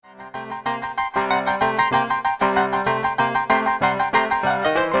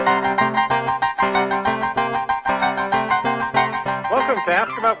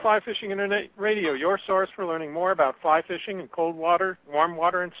Fly Fishing Internet Radio, your source for learning more about fly fishing in cold water, warm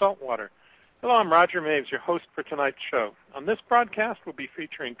water, and salt water. Hello, I'm Roger Maves, your host for tonight's show. On this broadcast, we'll be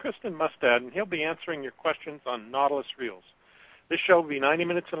featuring Kristen Mustad, and he'll be answering your questions on Nautilus reels. This show will be 90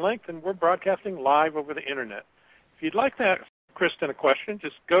 minutes in length, and we're broadcasting live over the Internet. If you'd like to ask Kristen a question,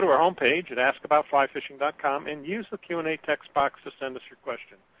 just go to our homepage at askaboutflyfishing.com and use the Q&A text box to send us your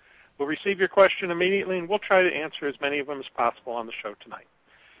question. We'll receive your question immediately, and we'll try to answer as many of them as possible on the show tonight.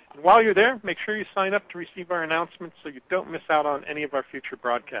 And while you're there, make sure you sign up to receive our announcements so you don't miss out on any of our future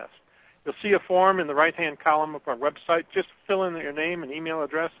broadcasts. You'll see a form in the right-hand column of our website. Just fill in your name and email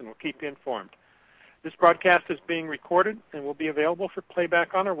address, and we'll keep you informed. This broadcast is being recorded and will be available for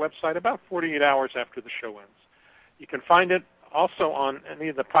playback on our website about 48 hours after the show ends. You can find it also on any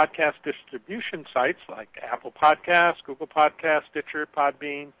of the podcast distribution sites like Apple Podcasts, Google Podcasts, Stitcher,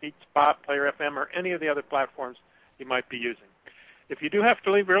 Podbean, FeedSpot, Player FM, or any of the other platforms you might be using. If you do have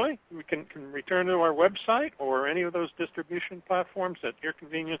to leave early, we can return to our website or any of those distribution platforms at your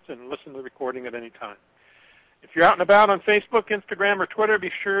convenience and listen to the recording at any time. If you're out and about on Facebook, Instagram, or Twitter, be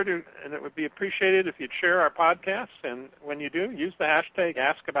sure to, and it would be appreciated if you'd share our podcasts. And when you do, use the hashtag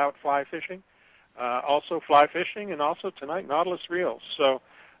 #AskAboutFlyFishing. Also fly fishing, and also tonight Nautilus reels. So,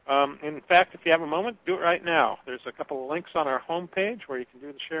 in fact, if you have a moment, do it right now. There's a couple of links on our homepage where you can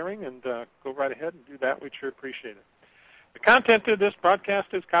do the sharing, and go right ahead and do that. We'd sure appreciate it. The content of this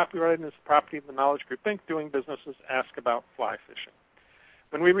broadcast is copyrighted and is the property of the Knowledge Group, Inc., doing business as Ask About Fly Fishing.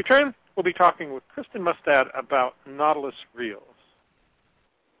 When we return, we'll be talking with Kristen Mustad about Nautilus reels.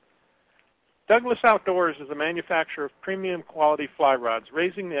 Douglas Outdoors is a manufacturer of premium quality fly rods,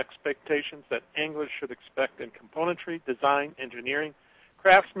 raising the expectations that anglers should expect in componentry, design, engineering,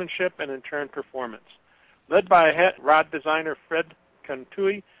 craftsmanship, and in turn performance. Led by a head rod designer, Fred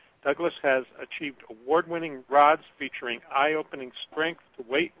Cantui, Douglas has achieved award-winning rods featuring eye-opening strength to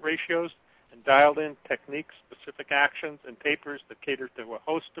weight ratios and dialed-in technique-specific actions and tapers that cater to a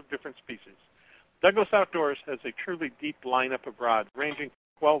host of different species. Douglas Outdoors has a truly deep lineup of rods, ranging from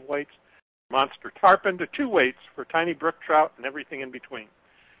 12 weights monster tarpon to 2 weights for tiny brook trout and everything in between.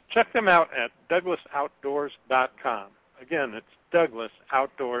 Check them out at douglasoutdoors.com. Again, it's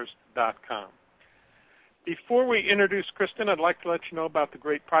douglasoutdoors.com. Before we introduce Kristen, I'd like to let you know about the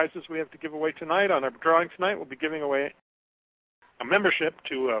great prizes we have to give away tonight. On our drawing tonight, we'll be giving away a membership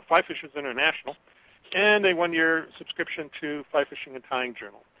to Fly Fishers International and a 1-year subscription to Fly Fishing and Tying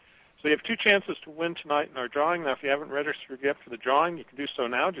Journal. So you have 2 chances to win tonight in our drawing. Now, if you haven't registered yet for the drawing, you can do so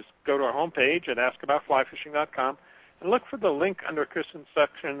now. Just go to our homepage at askaboutflyfishing.com and look for the link under Kristen's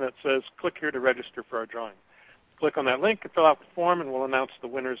section that says, click here to register for our drawing. Click on that link and fill out the form, and we'll announce the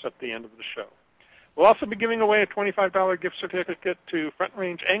winners at the end of the show. We'll also be giving away a $25 gift certificate to Front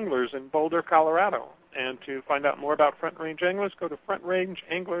Range Anglers in Boulder, Colorado. And to find out more about Front Range Anglers, go to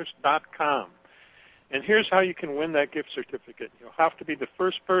frontrangeanglers.com. And here's how you can win that gift certificate. You'll have to be the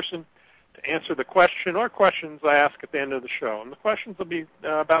first person to answer the question or questions I ask at the end of the show. And the questions will be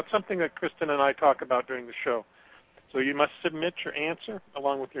about something that Kristen and I talk about during the show. So you must submit your answer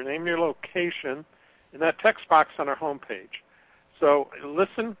along with your name and your location in that text box on our homepage. So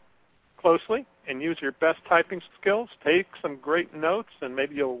listen closely and use your best typing skills. Take some great notes, and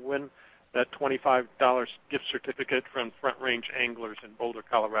maybe you'll win that $25 gift certificate from Front Range Anglers in Boulder,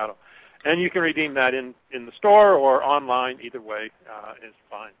 Colorado. And you can redeem that in the store or online. Either way is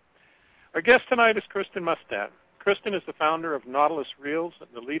fine. Our guest tonight is Kristen Mustad. Kristen is the founder of Nautilus Reels,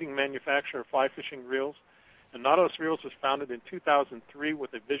 the leading manufacturer of fly fishing reels. And Nautilus Reels was founded in 2003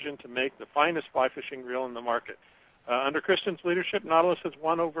 with a vision to make the finest fly fishing reel in the market. Under Kristen's leadership, Nautilus has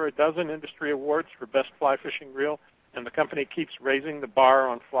won over a dozen industry awards for best fly fishing reel, and the company keeps raising the bar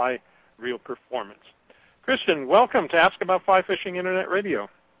on fly reel performance. Kristen, welcome to Ask About Fly Fishing Internet Radio.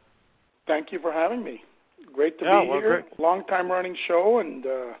 Thank you for having me. Great to be here. Great. Long-time running show, and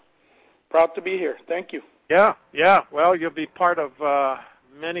proud to be here. Thank you. Yeah. Well, you'll be part of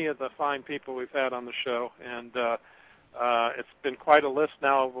many of the fine people we've had on the show, and it's been quite a list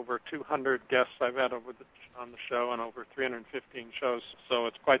now of over 200 guests I've had on the show and over 315 shows, so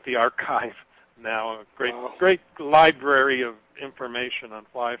it's quite the archive now, a great library of information on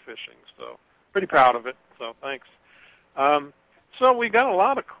fly fishing, so pretty proud of it, so thanks. So we got a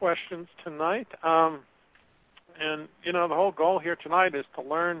lot of questions tonight, and, the whole goal here tonight is to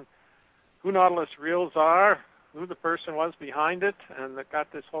learn who Nautilus Reels are, who the person was behind it, and that got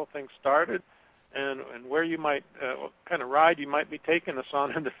this whole thing started, and where you might, what kind of ride you might be taking us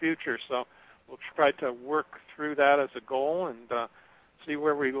on in the future. So we'll try to work through that as a goal and see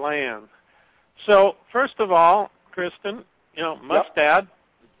where we land. So first of all, Kristen, Mustad,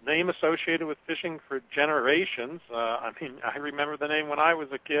 name associated with fishing for generations. I mean, I remember the name when I was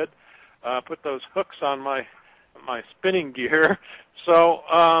a kid. Put those hooks on my spinning gear. So,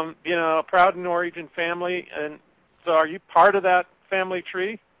 a proud Norwegian family. And so are you part of that family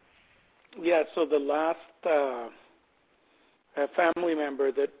tree? Yeah, so the last family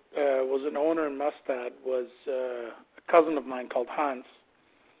member that was an owner in Mustad was a cousin of mine called Hans,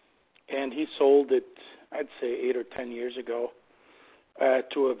 and he sold it, I'd say 8 or 10 years ago,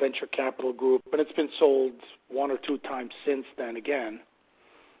 to a venture capital group, and it's been sold 1 or 2 times since then again.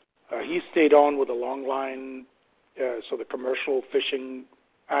 He stayed on with a long line, so the commercial fishing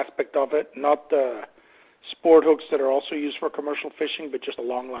aspect of it, not the sport hooks that are also used for commercial fishing, but just a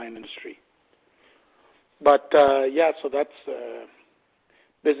long line industry. But so that's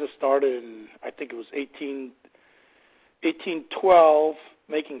business started in, I think it was 1812,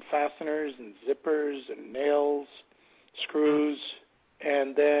 making fasteners and zippers and nails, screws,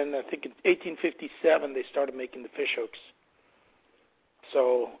 and then I think in 1857 they started making the fish hooks.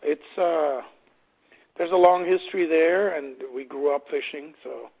 So it's there's a long history there, and we grew up fishing.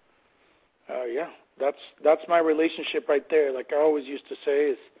 So that's my relationship right there. Like I always used to say,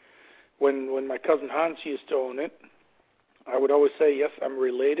 is when my cousin Hans used to own it, I would always say, yes, I'm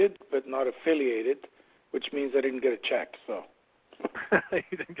related but not affiliated, which means I didn't get a check. So you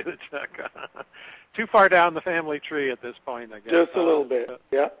didn't get a check. Too far down the family tree at this point, I guess. Just a little bit.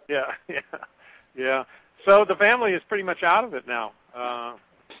 Yeah. Yeah. So the family is pretty much out of it now.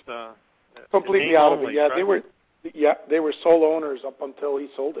 Completely out of it. Yeah, right? they were sole owners up until he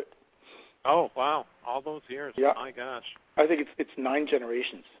sold it. Oh wow, all those years. Yeah. My gosh. I think it's 9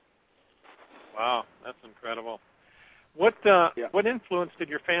 generations. Wow, that's incredible. What influence did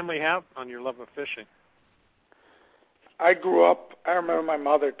your family have on your love of fishing? I remember my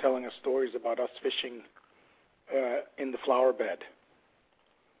mother telling us stories about us fishing in the flower bed,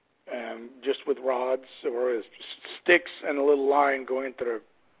 just with rods or sticks and a little line going into the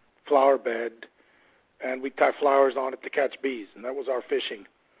flower bed, and we tie flowers on it to catch bees, and that was our fishing.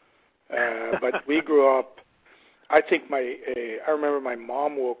 But we grew up, I think I remember my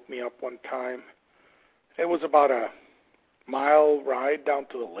mom woke me up one time. It was about a mile ride down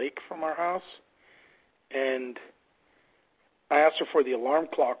to the lake from our house, and I asked her for the alarm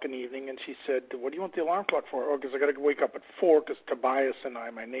clock in the evening, and she said, what do you want the alarm clock for? Oh, because I got to wake up at 4 because Tobias and I,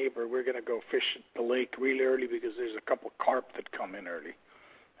 my neighbor, we're going to go fish at the lake really early because there's a couple of carp that come in early.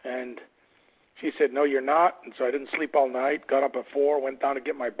 And she said, no, you're not. And so I didn't sleep all night, got up at 4, went down to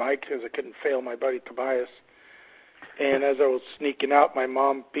get my bike because I couldn't fail my buddy Tobias. And as I was sneaking out, my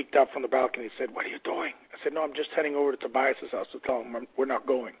mom peeked out from the balcony and said, what are you doing? I said, no, I'm just heading over to Tobias's house to tell him we're not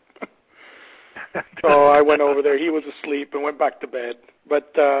going. So I went over there. He was asleep and went back to bed.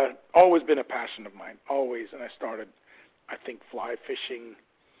 But always been a passion of mine, always. And I started, I think, fly fishing.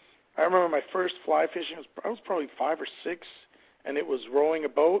 I remember my first fly fishing, I was probably 5 or 6, and it was rowing a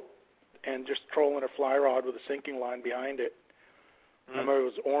boat and just trolling a fly rod with a sinking line behind it. I remember it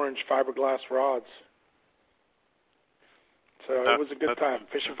was orange fiberglass rods. So it was a good time,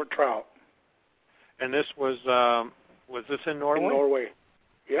 fishing for trout. And this was this in Norway? In Norway.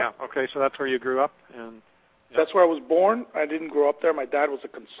 Yeah. Okay, so that's where you grew up? And That's where I was born. I didn't grow up there. My dad was a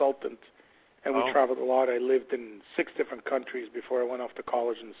consultant, and we traveled a lot. I lived in 6 different countries before I went off to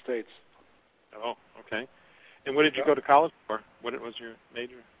college in the States. Oh, okay. And what did you go to college for? What was your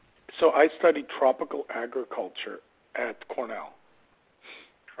major? So I studied tropical agriculture at Cornell.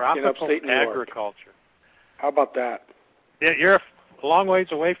 Tropical in upstate New York. agriculture. How about that? Yeah, you're a long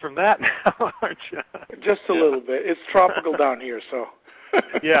ways away from that now, aren't you? Just a little bit. It's tropical down here, so.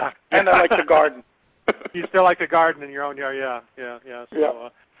 Yeah. And I like to garden. You still like to garden in your own yard, yeah.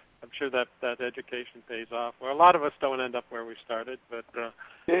 So I'm sure that education pays off. Well, a lot of us don't end up where we started, but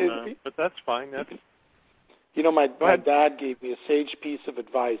that's fine. That's my dad gave me a sage piece of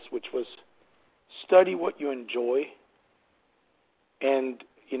advice, which was study what you enjoy, and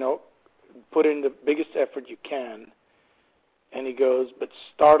put in the biggest effort you can. And he goes, but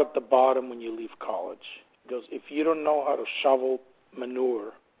start at the bottom when you leave college. He goes, if you don't know how to shovel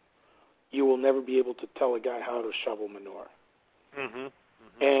manure, you will never be able to tell a guy how to shovel manure. Mm-hmm.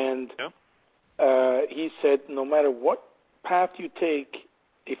 And he said, no matter what path you take,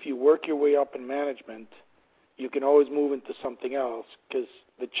 if you work your way up in management, you can always move into something else, because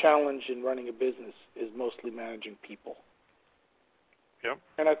the challenge in running a business is mostly managing people. Yep.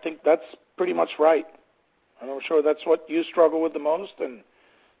 And I think that's pretty much right. I'm sure that's what you struggle with the most, and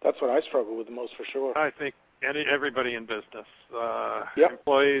that's what I struggle with the most for sure. I think everybody in business,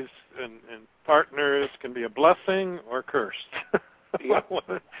 employees and partners, can be a blessing or cursed. Yep.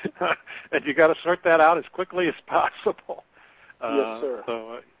 And you got to sort that out as quickly as possible. Yes,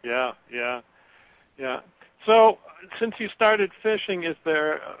 sir. Yeah. So, since you started fishing, is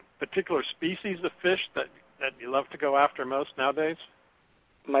there a particular species of fish that you love to go after most nowadays?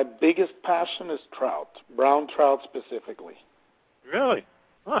 My biggest passion is trout, brown trout specifically. Really?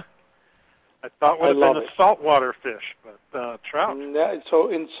 Huh. I thought I would have love been it. a saltwater fish, but trout. So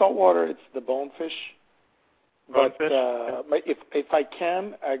in saltwater, it's the bonefish. But Bonefish? if I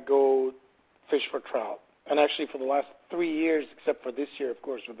can, I go fish for trout. And actually, for the last 3 years, except for this year, of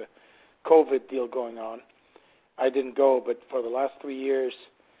course, with the COVID deal going on, I didn't go. But for the last 3 years,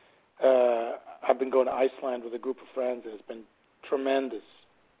 I've been going to Iceland with a group of friends, and it's been tremendous.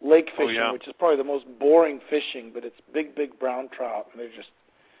 Lake fishing, which is probably the most boring fishing, but it's big brown trout, and they're just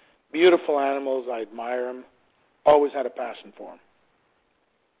beautiful animals. I admire them. Always had a passion for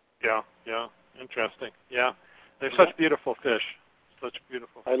them. Yeah. Interesting. Yeah. They're such beautiful fish. Such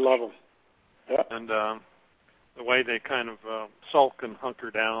beautiful fish. I love them. Yeah. And the way they kind of sulk and hunker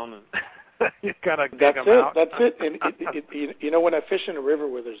down, and you gotta dig them out. That's it. And you know, when I fish in a river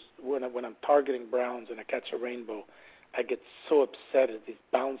where when I'm targeting browns and I catch a rainbow, I get so upset at these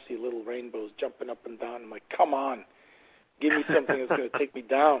bouncy little rainbows jumping up and down. I'm like, come on, give me something that's going to take me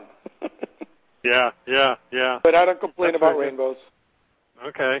down. Yeah. But I don't complain about rainbows.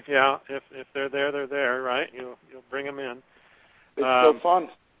 Okay, yeah. If they're there, they're there, right? You'll bring them in. It's so fun.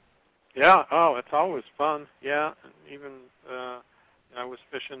 Yeah. Oh, it's always fun. Yeah. And even I was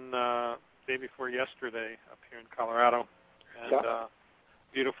fishing day before yesterday up here in Colorado, and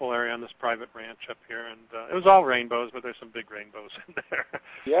beautiful area on this private ranch up here, and it was all rainbows, but there's some big rainbows in there.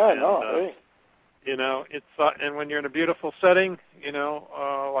 Yeah, and, you know, it's and when you're in a beautiful setting, you know,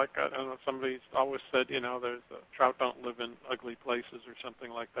 like I don't know, somebody's always said, you know, there's trout don't live in ugly places or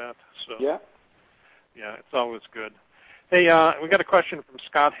something like that. So yeah, it's always good. Hey, we got a question from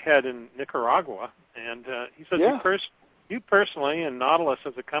Scott Head in Nicaragua, and he says you personally and Nautilus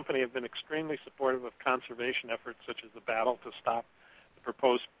as a company have been extremely supportive of conservation efforts such as the battle to stop the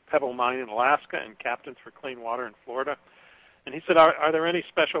proposed Pebble Mine in Alaska and Captains for Clean Water in Florida. And he said, are there any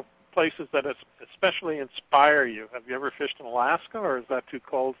special places that especially inspire you? Have you ever fished in Alaska, or is that too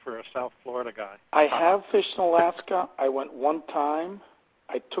cold for a South Florida guy? I have fished in Alaska. I went one time.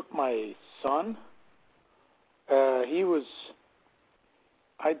 I took my son. He was,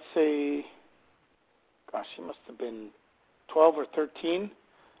 I'd say, he must have been 12 or 13,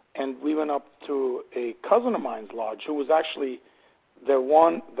 and we went up to a cousin of mine's lodge who was actually the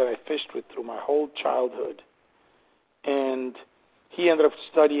one that I fished with through my whole childhood. And he ended up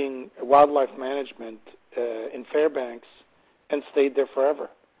studying wildlife management in Fairbanks and stayed there forever.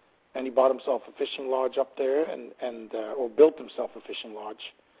 And he bought himself a fishing lodge up there or built himself a fishing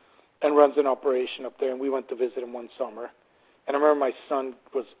lodge and runs an operation up there. And we went to visit him one summer. And I remember my son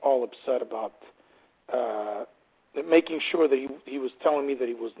was all upset about making sure that he was telling me that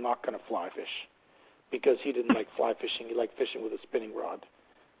he was not going to fly fish because he didn't like fly fishing. He liked fishing with a spinning rod,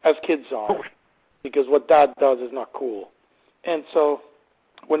 as kids are, because what Dad does is not cool. And so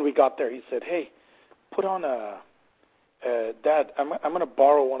when we got there, he said, hey, put on Dad, I'm going to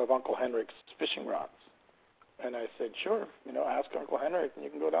borrow one of Uncle Henrik's fishing rods. And I said, sure, ask Uncle Henrik, and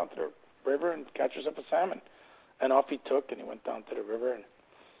you can go down to the river and catch yourself a salmon. And off he took, and he went down to the river and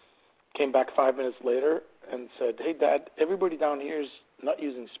came back 5 minutes later and said, hey, Dad, everybody down here is not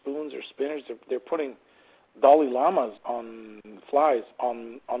using spoons or spinners. They're putting Dalai Lamas on flies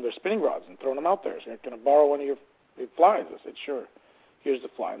on their spinning rods and throwing them out there. So you're going to borrow one of your flies? I said, sure. Here's the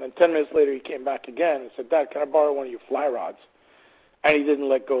fly. And then 10 minutes later, he came back again and said, Dad, can I borrow one of your fly rods? And he didn't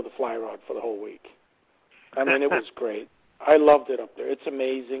let go of the fly rod for the whole week. I mean, it was great. I loved it up there. It's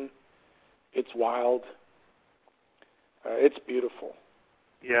amazing. It's wild. It's beautiful.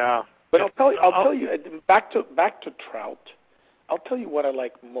 Yeah. But I'll tell you, back to trout. I'll tell you what I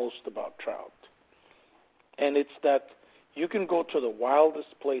like most about trout. And it's that you can go to the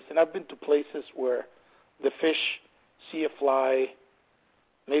wildest place, and I've been to places where the fish see a fly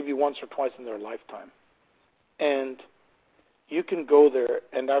maybe once or twice in their lifetime. And you can go there,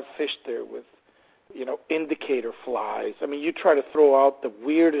 and I've fished there with, indicator flies. I mean, you try to throw out the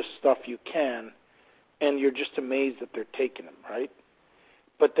weirdest stuff you can, and you're just amazed that they're taking them, right?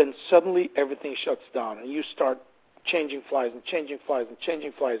 But then suddenly everything shuts down, and you start changing flies and changing flies and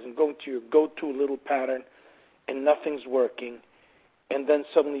changing flies and going to your go-to little pattern, and nothing's working. And then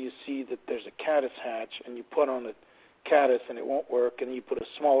suddenly you see that there's a caddis hatch, and you put on a caddis, and it won't work, and you put a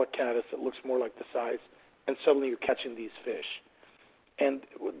smaller caddis that looks more like the size, and suddenly you're catching these fish. And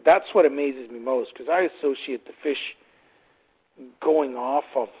that's what amazes me most, because I associate the fish going off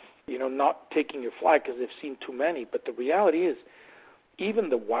of, not taking your fly because they've seen too many. But the reality is, even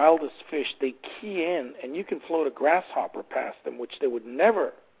the wildest fish, they key in, and you can float a grasshopper past them, which they would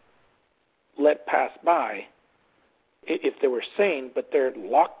never let pass by if they were sane, but they're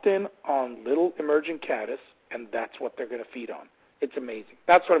locked in on little emerging caddis, and that's what they're going to feed on. It's amazing.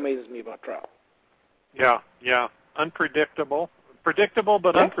 That's what amazes me about trout. Yeah. Unpredictable. Predictable,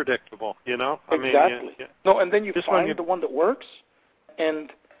 but unpredictable, Exactly. No, and then you find the one that works,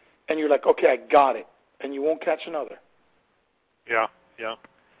 and you're like, okay, I got it, and you won't catch another. Yeah.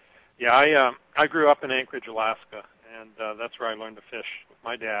 I grew up in Anchorage, Alaska, and that's where I learned to fish with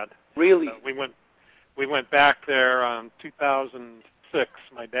my dad. Really? We went back there 2006.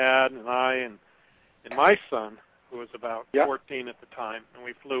 My dad and I and my son, who was about 14 at the time, and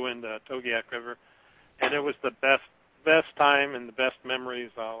we flew into Togiak River, and it was the best time and the best memories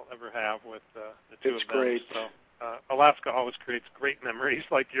I'll ever have with the two of them. Great. So Alaska always creates great memories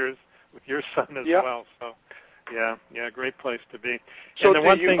like yours with your son as well. So yeah, great place to be. So and the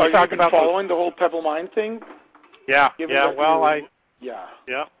one thing are you talk you about following the whole Pebble Mine thing? Yeah. Yeah.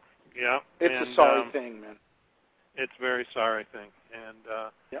 It's a sorry thing, man. It's a very sorry thing, and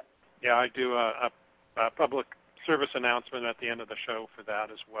I do a public service announcement at the end of the show for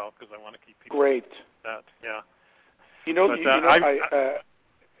that as well, because I want to keep people. Great. That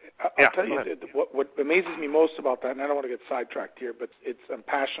I'll tell you what amazes me most about that, and I don't want to get sidetracked here, but I'm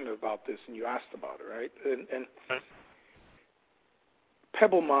passionate about this, and you asked about it, right? And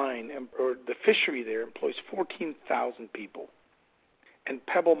Pebble Mine, or the fishery there, employs 14,000 people, and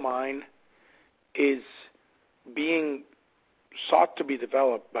Pebble Mine is being sought to be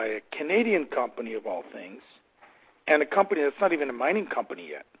developed by a Canadian company of all things, and a company that's not even a mining company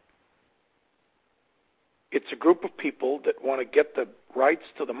yet. It's a group of people that want to get the rights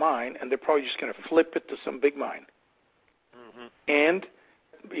to the mine, and they're probably just going to flip it to some big mine. Mm-hmm. And,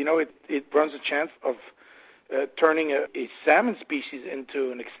 it runs a chance of turning a salmon species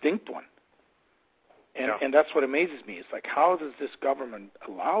into an extinct one. And that's what amazes me. It's like, how does this government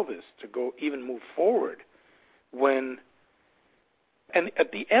allow this to even move forward when, and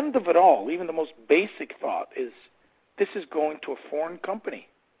at the end of it all, even the most basic thought is, this is going to a foreign company.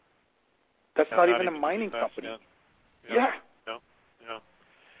 That's not even a mining company.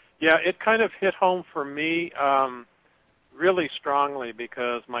 Yeah, it kind of hit home for me really strongly,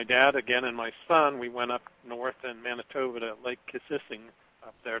 because my dad, again, and my son, we went up north in Manitoba to Lake Kississing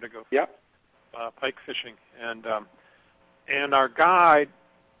up there to go pike fishing. And our guide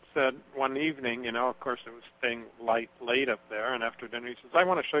said one evening, of course it was staying late up there, and after dinner he says, I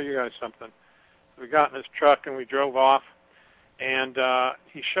want to show you guys something. So we got in his truck and we drove off. And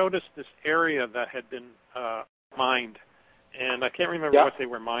he showed us this area that had been mined, and I can't remember what they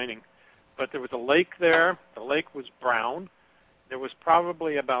were mining, but there was a lake there. The lake was brown. There was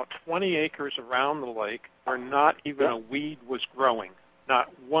probably about 20 acres around the lake where not even a weed was growing,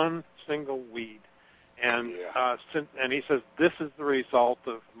 not one single weed. And and he says this is the result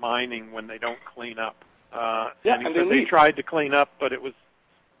of mining when they don't clean up. And he said they tried to clean up, but it was,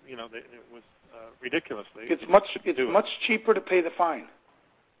 it was ridiculously. It's much cheaper to pay the fine.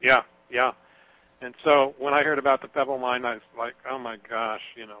 Yeah. And so when I heard about the Pebble Mine, I was like, oh my gosh,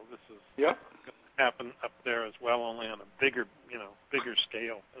 this is going to happen up there as well, only on a bigger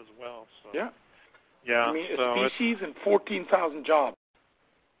scale as well. So yeah. I mean, a species and 14,000 jobs.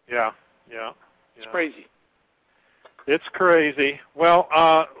 Yeah. It's crazy. It's crazy. Well,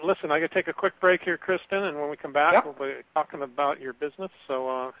 listen, I got to take a quick break here, Kristen, and when we come back, we'll be talking about your business.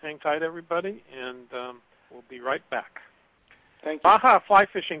 So hang tight, everybody, and we'll be right back. Thank you. Baja Fly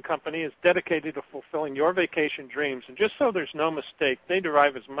Fishing Company is dedicated to fulfilling your vacation dreams, and just so there's no mistake, they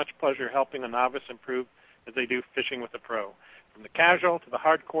derive as much pleasure helping a novice improve as they do fishing with a pro. From the casual to the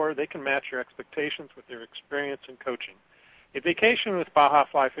hardcore, they can match your expectations with their experience and coaching. A vacation with Baja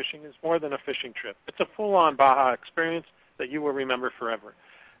Fly Fishing is more than a fishing trip. It's a full-on Baja experience that you will remember forever.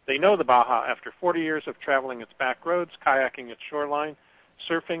 They know the Baja after 40 years of traveling its back roads, kayaking its shoreline,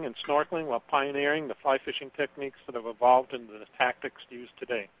 surfing and snorkeling while pioneering the fly fishing techniques that have evolved into the tactics used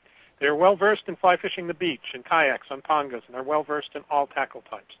today. They are well-versed in fly fishing the beach and kayaks on pongas, and are well-versed in all tackle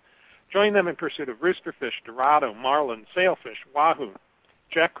types. Join them in pursuit of roosterfish, dorado, marlin, sailfish, wahoo,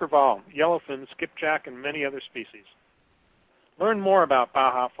 jack crevalle, yellowfin, skipjack, and many other species. Learn more about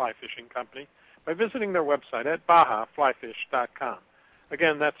Baja Fly Fishing Company by visiting their website at bajaflyfish.com.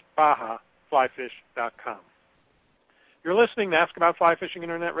 Again, that's bajaflyfish.com. You're listening to Ask About Fly Fishing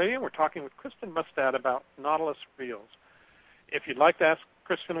Internet Radio. We're talking with Kristen Mustad about Nautilus reels. If you'd like to ask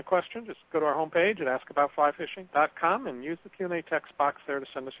Kristen a question, just go to our homepage at askaboutflyfishing.com and use the Q&A text box there to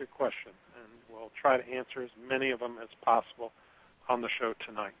send us your question. And we'll try to answer as many of them as possible on the show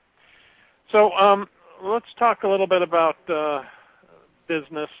tonight. So let's talk a little bit about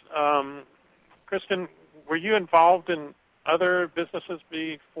business. Kristen, were you involved in other businesses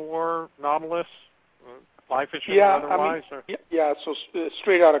before Nautilus, fly fishing or otherwise? So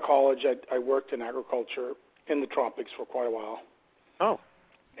straight out of college, I worked in agriculture in the tropics for quite a while. Oh.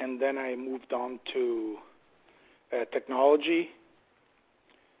 And then I moved on to technology,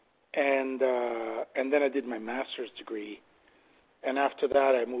 and then I did my master's degree. And after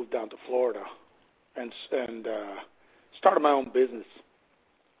that, I moved down to Florida and started my own business.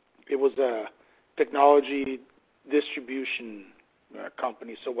 It was a technology distribution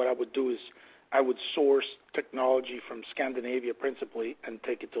company. So what I would do is I would source technology from Scandinavia principally and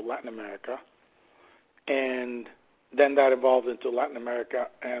take it to Latin America. And then that evolved into Latin America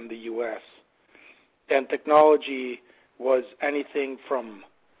and the U.S. And technology was anything from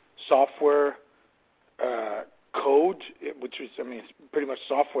software, code, which is, it's pretty much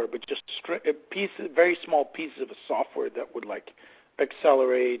software, but just very small pieces of software that would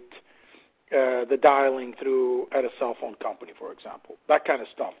accelerate the dialing through at a cell phone company, for example. That kind of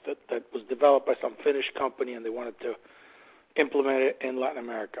stuff that was developed by some Finnish company and they wanted to implement it in Latin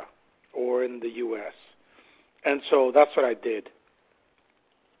America or in the U.S. And so that's what I did.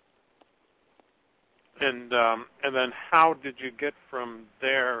 And then how did you get from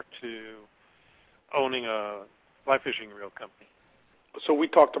there to owning a fly fishing reel company? So we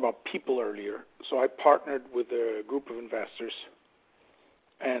talked about people earlier. So I partnered with a group of investors,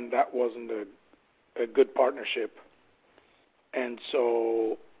 and that wasn't a good partnership. And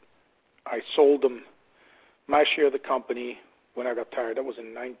so I sold them my share of the company when I got tired. That was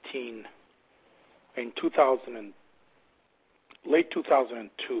late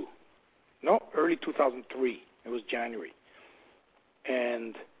 2002. No, early 2003. It was January.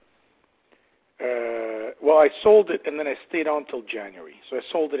 And I sold it, and then I stayed on till January. So I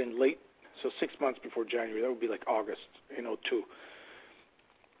sold it in 6 months before January. That would be like August in 2002.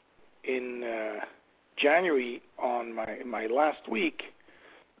 In January, on my last week,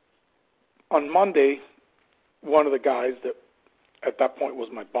 on Monday, one of the guys that at that point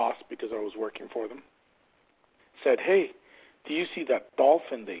was my boss because I was working for them said, "Hey, do you see that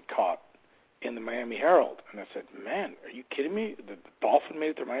dolphin they caught in the Miami Herald?" And I said, "Man, are you kidding me? The dolphin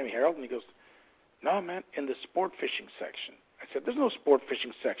made it to Miami Herald?" And he goes, "No, man, in the sport fishing section." I said, "There's no sport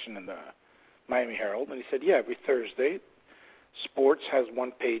fishing section in the Miami Herald." And he said, "Yeah, every Thursday, sports has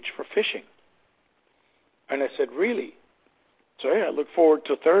one page for fishing." And I said, "Really?" So yeah, I look forward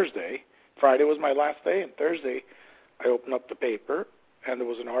to Thursday. Friday was my last day, and Thursday I opened up the paper, and there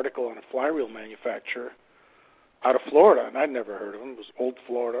was an article on a fly reel manufacturer out of Florida, and I'd never heard of them. It was Old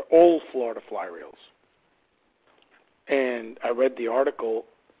Florida Fly Reels. And I read the article,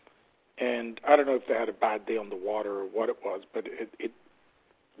 and I don't know if they had a bad day on the water or what it was, but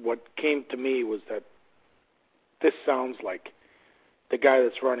what came to me was that this sounds like the guy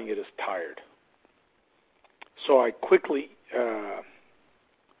that's running it is tired. So I quickly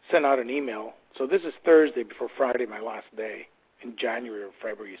sent out an email. So this is Thursday before Friday, my last day, in January or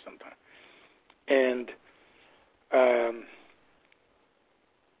February sometime. And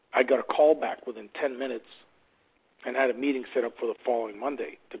I got a call back within 10 minutes and had a meeting set up for the following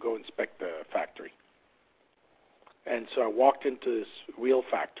Monday to go inspect the factory. And so I walked into this reel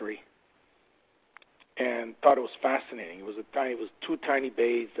factory and thought it was fascinating. It was two tiny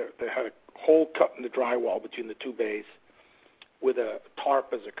bays that had a hole cut in the drywall between the two bays with a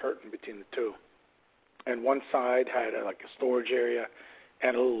tarp as a curtain between the two. And one side had a storage area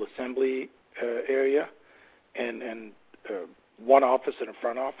and a little assembly area and one office and a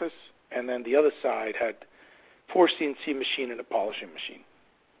front office. And then the other side had 4 CNC machine and a polishing machine.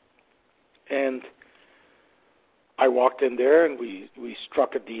 And I walked in there and we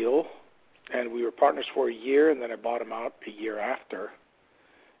struck a deal, and we were partners for a year, and then I bought him out a year after.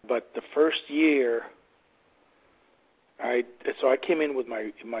 But the first year, I came in with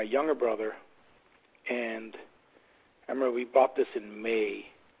my younger brother, and I remember we bought this in May,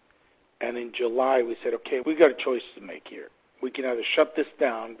 and in July we said, okay, we got a choice to make here. We can either shut this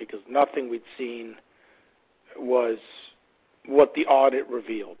down because nothing we'd seen was what the audit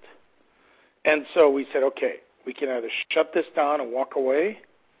revealed. And so we said, okay, we can either shut this down and walk away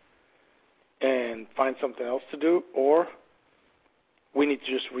and find something else to do, or we need to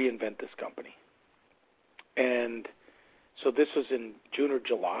just reinvent this company. And so this was in June or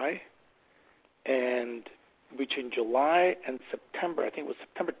July, and between July and September, I think it was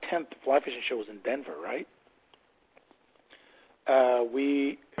September 10th, the Fly Fishing Show was in Denver, right?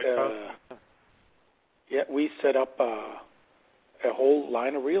 We set up a whole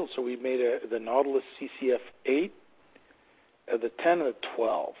line of reels. So we made the Nautilus CCF 8, the 10, and the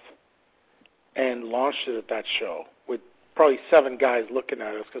 12, and launched it at that show with probably 7 guys looking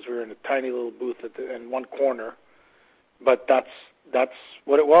at us because we were in a tiny little booth in one corner. But that's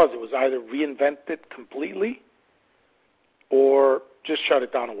what it was. It was either reinvent it completely or just shut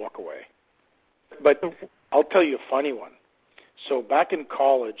it down and walk away. But I'll tell you a funny one. So back in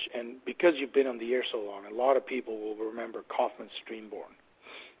college, and because you've been on the air so long, a lot of people will remember Kaufman's Streamborn.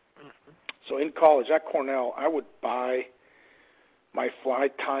 Mm-hmm. So in college at Cornell, I would buy my fly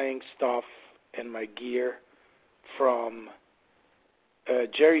tying stuff and my gear from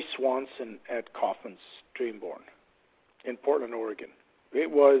Jerry Swanson at Kaufman's Streamborn in Portland, Oregon. It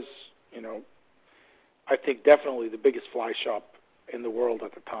was, I think definitely the biggest fly shop in the world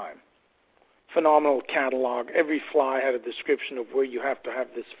at the time. Phenomenal catalog. Every fly had a description of where you have to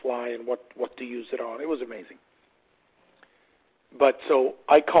have this fly and what to use it on. It was amazing. But so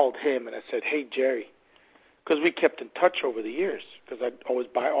I called him and I said, hey, Jerry, because we kept in touch over the years, because I'd always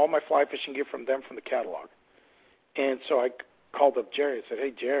buy all my fly fishing gear from them from the catalog. And so I called up Jerry and said,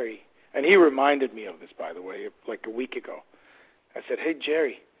 hey, Jerry, and he reminded me of this, by the way, like a week ago. I said, hey,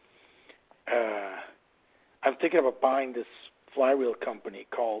 Jerry, I'm thinking about buying this fly reel company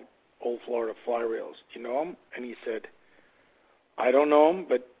called Old Florida Fly Reels. Do you know him? And he said, I don't know him,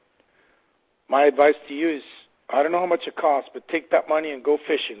 but my advice to you is, I don't know how much it costs, but take that money and go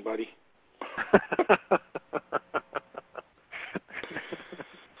fishing, buddy.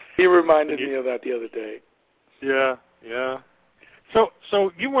 He reminded me of that the other day. Yeah, yeah.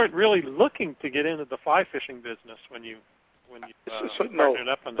 So you weren't really looking to get into the fly fishing business when you partnered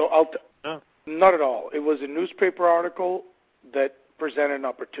up on that? No, not at all. It was a newspaper article that presented an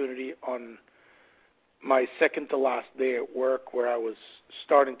opportunity on my second to last day at work where I was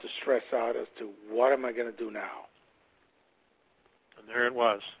starting to stress out as to what am I going to do now. And there it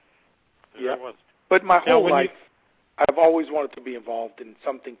was. It was. But my whole life, I've always wanted to be involved in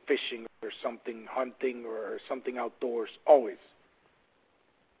something fishing or something hunting or something outdoors, always.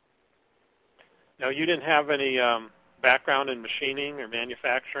 Now, you didn't have any background in machining or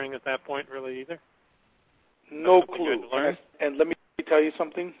manufacturing at that point, really, either? No clue. And let me tell you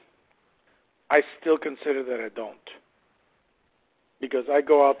something. I still consider that I don't. Because I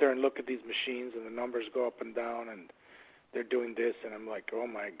go out there and look at these machines and the numbers go up and down and they're doing this and I'm like, oh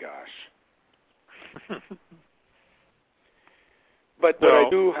my gosh. But what I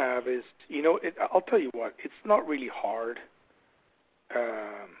do have is, I'll tell you what, it's not really hard.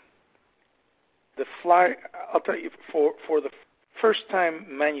 I'll tell you, for the first-time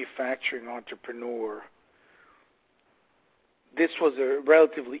manufacturing entrepreneur, this was a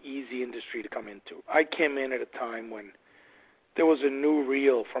relatively easy industry to come into. I came in at a time when there was a new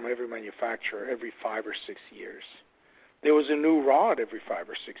reel from every manufacturer every 5 or 6 years. There was a new rod every 5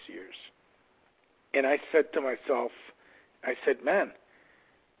 or 6 years. And I said to myself, man,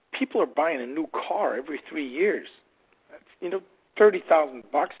 people are buying a new car every 3 years. That's,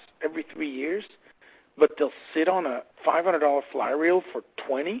 $30,000 every 3 years, but they'll sit on a $500 fly reel for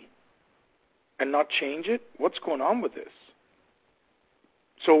 $20 and not change it? What's going on with this?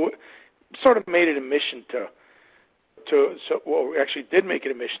 So sort of made it a mission we actually did make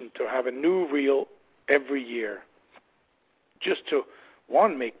it a mission to have a new reel every year just to,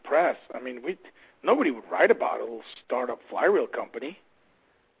 one, make press. I mean, nobody would write about a little startup fly reel company,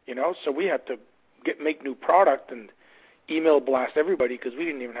 so we had to make new product and email blast everybody because we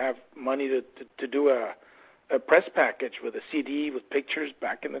didn't even have money to do a press package with a CD with pictures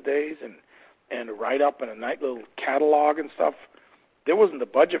back in the days and a write-up and a nice little catalog and stuff. There wasn't the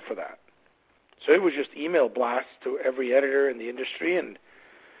budget for that. So it was just email blast to every editor in the industry, and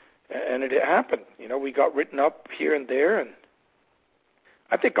it happened. We got written up here and there, and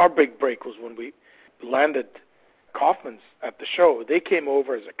I think our big break was when we landed Kaufman's at the show. They came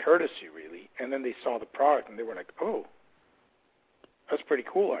over as a courtesy, really, and then they saw the product, and they were like, oh, that's pretty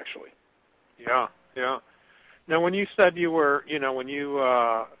cool, actually. Yeah, yeah. Now, when you said you were, when you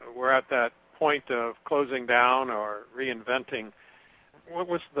were at that point of closing down or reinventing, what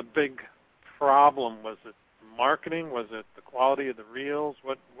was the big problem? Was it marketing? Was it the quality of the reels?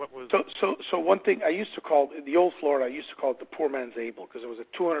 What was? So one thing I used to call the Old Florida. I used to call it the poor man's Able because it was a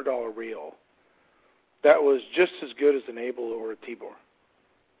 $200 reel that was just as good as an Able or a Tibor.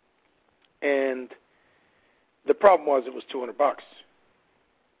 And the problem was it was $200,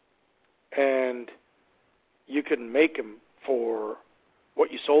 and you couldn't make them for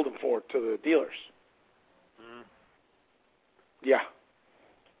what you sold them for to the dealers. Mm. Yeah.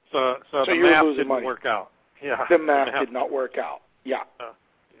 So the math didn't work out. Yeah. The math did not work out. Yeah.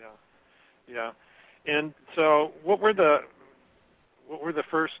 Yeah. And so what were the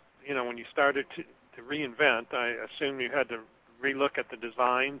first, when you started to reinvent, I assume you had to relook at the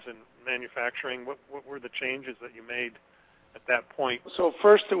designs and manufacturing. What were the changes that you made at that point? So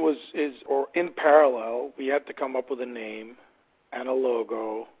first in parallel, we had to come up with a name and a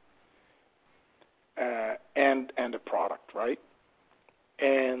logo and a product, right?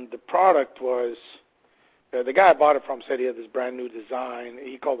 And the product was, the guy I bought it from said he had this brand new design.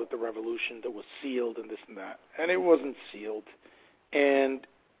 He called it the Revolution that was sealed and this and that. And it wasn't sealed. And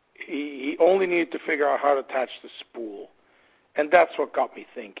he only needed to figure out how to attach the spool. And that's what got me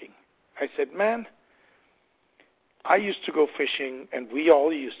thinking. I said, man, I used to go fishing, and we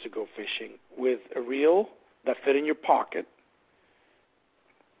all used to go fishing, with a reel that fit in your pocket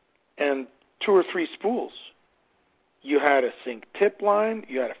and 2 or 3 spools. You had a sink tip line,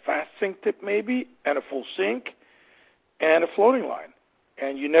 you had a fast sink tip maybe, and a full sink, and a floating line.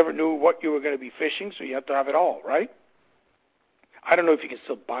 And you never knew what you were going to be fishing, so you had to have it all, right? I don't know if you can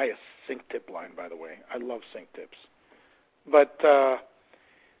still buy a sink tip line, by the way. I love sink tips. But,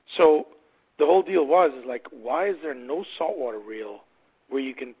 so the whole deal was, why is there no saltwater reel where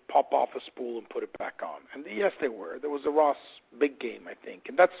you can pop off a spool and put it back on? And yes, there were. There was a Ross Big Game, I think.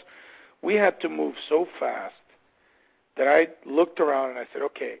 And we had to move so fast that I looked around and I said,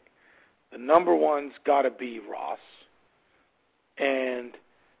 okay, the number one's got to be Ross, and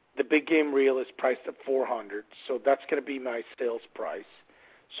the Big Game reel is priced at $400, so that's going to be my sales price.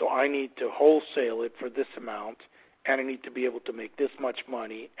 So I need to wholesale it for this amount, and I need to be able to make this much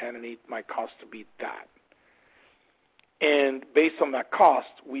money, and I need my cost to be that. And based on that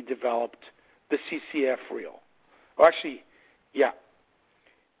cost, we developed the CCF reel. Well, actually, yeah.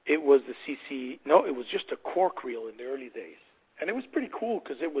 It was it was just a cork reel in the early days. And it was pretty cool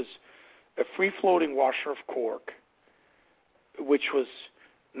because it was a free-floating washer of cork, which was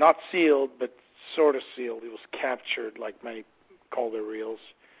not sealed, but sort of sealed. It was captured, like many call their reels.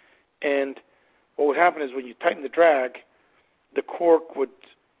 And what would happen is when you tighten the drag, the cork would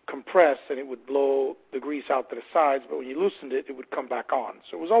compress and it would blow the grease out to the sides, but when you loosened it, it would come back on.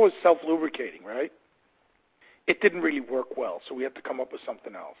 So it was always self-lubricating, right? It didn't really work well, so we had to come up with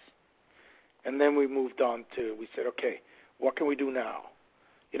something else. And then we moved on we said, okay, what can we do now?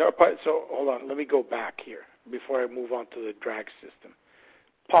 So hold on, let me go back here before I move on to the drag system.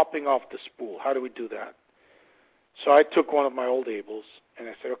 Popping off the spool, how do we do that? So I took one of my old Ables, and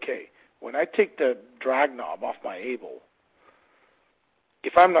I said, okay, when I take the drag knob off my Able,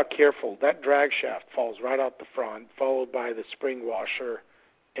 if I'm not careful, that drag shaft falls right out the front, followed by the spring washer,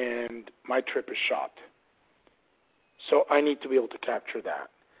 and my trip is shot. So I need to be able to capture that.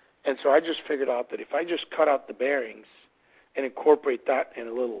 And so I just figured out that if I just cut out the bearings and incorporate that in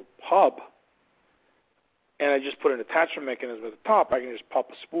a little hub, and I just put an attachment mechanism at the top, I can just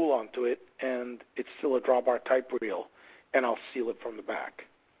pop a spool onto it, and it's still a drawbar type reel, and I'll seal it from the back.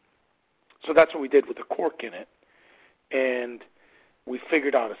 So that's what we did with the cork in it. And we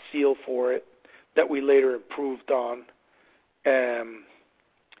figured out a seal for it that we later improved on.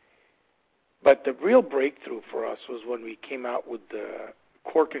 But the real breakthrough for us was when we came out with the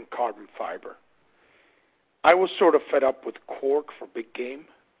cork and carbon fiber. I was sort of fed up with cork for big game.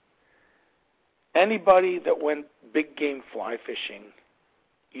 Anybody that went big game fly fishing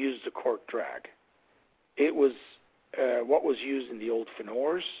used the cork drag. It was what was used in the old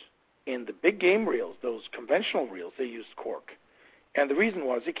Finors. In the big game reels, those conventional reels, they used cork. And the reason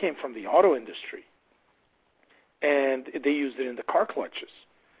was it came from the auto industry. And they used it in the car clutches.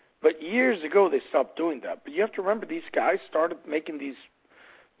 But years ago, they stopped doing that. But you have to remember, these guys started making these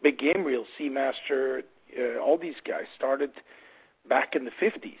big game reels. Seamaster, all these guys started back in the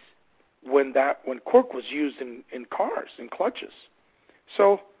 50s when cork was used in cars, in clutches.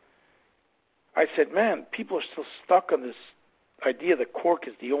 So I said, man, people are still stuck on this idea that cork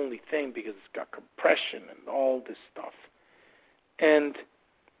is the only thing because it's got compression and all this stuff. And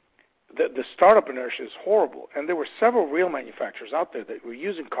the startup inertia is horrible. And there were several reel manufacturers out there that were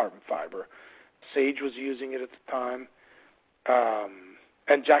using carbon fiber. Sage was using it at the time.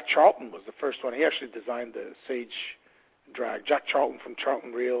 And Jack Charlton was the first one. He actually designed the Sage drag. Jack Charlton from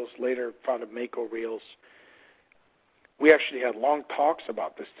Charlton Reels, later founded Mako Reels. We actually had long talks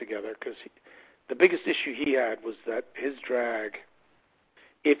about this together because the biggest issue he had was that his drag,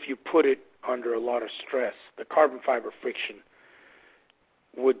 if you put it under a lot of stress, the carbon fiber friction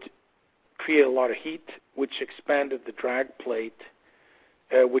would create a lot of heat, which expanded the drag plate,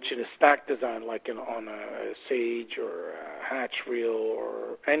 which in a stack design like on a Sage or a Hatch reel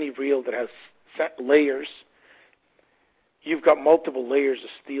or any reel that has set layers, you've got multiple layers of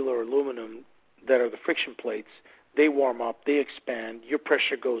steel or aluminum that are the friction plates. They warm up, they expand, your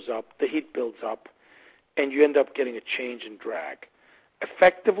pressure goes up, the heat builds up, and you end up getting a change in drag.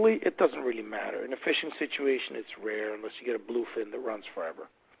 Effectively, it doesn't really matter. In a fishing situation, it's rare unless you get a bluefin that runs forever.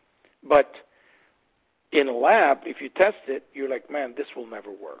 But In a lab, if you test it, you're like, man, this will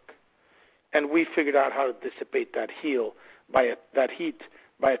never work. And we figured out how to dissipate that heat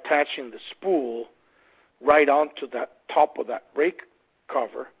by attaching the spool right onto that top of that brake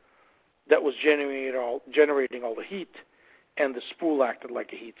cover that was generating all the heat, and the spool acted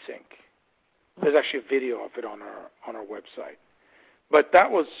like a heat sink. There's actually a video of it on our website. But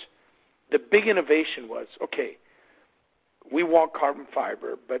that was the big innovation was, okay, we want carbon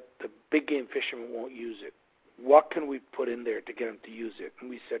fiber, but the big game fishermen won't use it. What can we put in there to get them to use it? And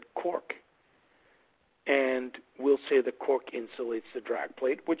we said cork. And we'll say the cork insulates the drag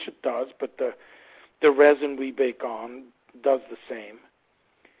plate, which it does, but the resin we bake on does the same.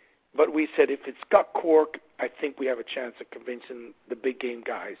 But we said if it's got cork, I think we have a chance of convincing the big game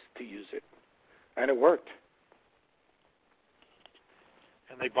guys to use it. And it worked.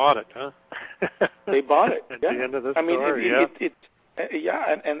 And they bought it, huh? They bought it. At yeah. the end of the story,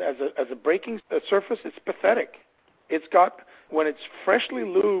 yeah. And as a braking surface, it's pathetic. It's got, when it's freshly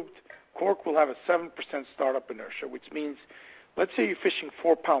lubed, cork will have a 7% startup inertia, which means, let's say you're fishing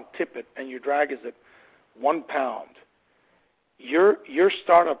 4-pound tippet and your drag is at 1 pound. Your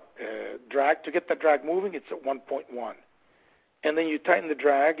startup drag, to get that drag moving, it's at 1.1. And then you tighten the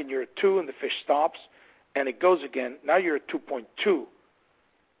drag and you're at 2 and the fish stops and it goes again. Now you're at 2.2.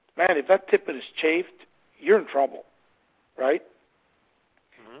 Man, if that tippet is chafed, you're in trouble, right?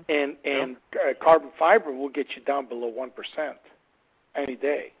 Mm-hmm. And carbon fiber will get you down below 1% any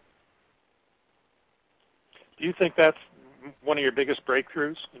day. Do you think that's one of your biggest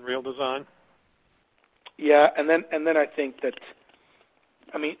breakthroughs in reel design? Yeah, and then I think that,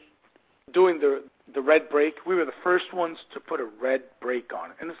 I mean, doing the red brake, we were the first ones to put a red brake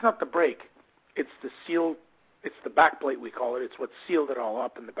on. And it's not the brake. It's the seal. It's the back plate, we call it. It's what sealed it all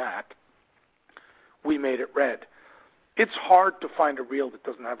up in the back. We made it red. It's hard to find a reel that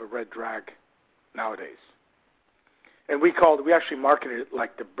doesn't have a red drag nowadays. And we actually marketed it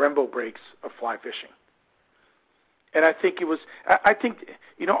like the Brembo brakes of fly fishing. And I think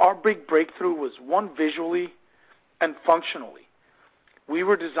our big breakthrough was, one, visually and functionally. We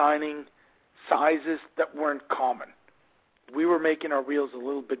were designing sizes that weren't common. We were making our reels a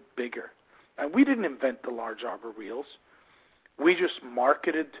little bit bigger. And we didn't invent the large auger reels. We just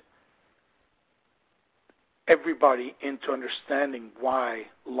marketed everybody into understanding why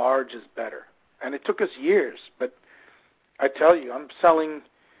large is better. And it took us years, but I tell you, I'm selling,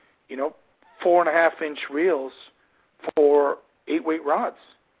 4.5-inch reels for 8-weight rods.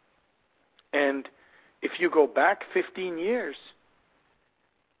 And if you go back 15 years,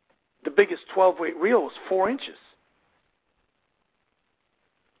 the biggest 12-weight reel was 4 inches.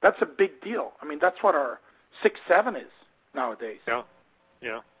 That's a big deal. I mean, that's what our 6.7 is nowadays. Yeah,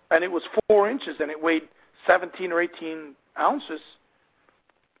 yeah. And it was 4 inches, and it weighed 17 or 18 ounces.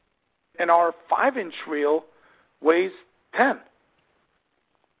 And our 5-inch reel weighs 10.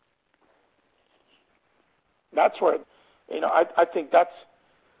 That's where, I think that's,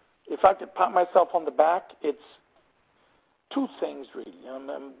 if I could pat myself on the back, it's two things really.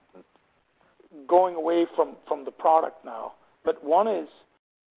 I'm going away from the product now. But one is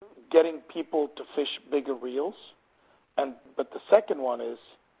getting people to fish bigger reels, but the second one is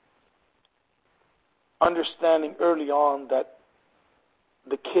understanding early on that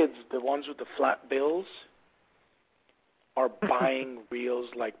the kids, the ones with the flat bills, are buying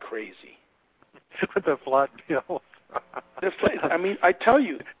reels like crazy. With the flat bills. I mean, I tell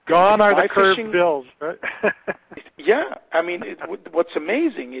you. Gone are the curved bills, right? Yeah. I mean, what's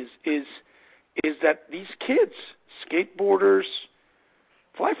amazing is that these kids, skateboarders,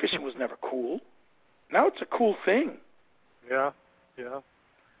 fly fishing was never cool. Now it's a cool thing. Yeah, yeah.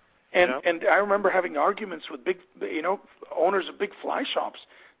 And I remember having arguments with big, owners of big fly shops.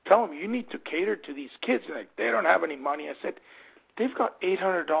 Tell them, you need to cater to these kids. And they don't have any money. I said, they've got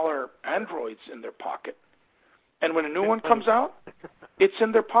 $800 Androids in their pocket. And when a new one comes out, it's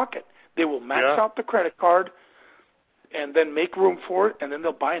in their pocket. They will max out the credit card and then make room for it, and then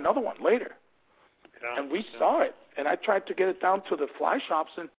they'll buy another one later. Yeah, and we saw it. And I tried to get it down to the fly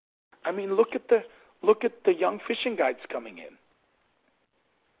shops. And, I mean, look at the young fishing guides coming in.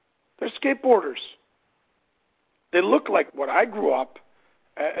 They're skateboarders. They look like what I grew up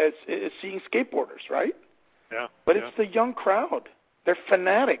as seeing skateboarders, right? Yeah. But it's the young crowd. They're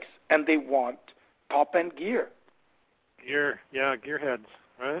fanatics, and they want top-end gear. Gearheads,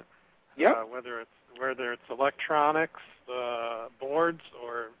 right? Yeah. Whether it's electronics, boards,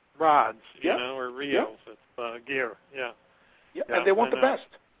 or rods, or reels, it's gear. Yeah. Yeah, and they want the best.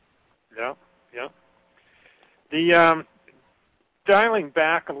 Yeah, yeah. The dialing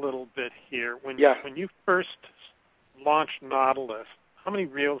back a little bit here, when you first launched Nautilus, how many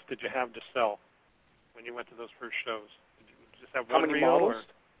reels did you have to sell when you went to those first shows? Did you just have How one many reel? models? Or?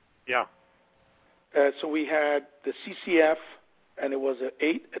 Yeah. So we had the CCF, and it was an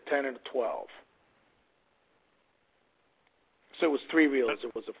 8, a 10, and a 12. So it was 3 reels.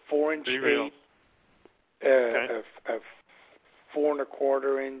 It was a 4-inch 8, Okay. a 4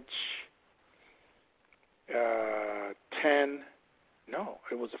 1/4 inch 10. No,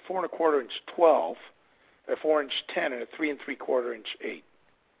 it was a 4 1/4 inch 12, a 4-inch 10, and a 3 3/4 inch 8.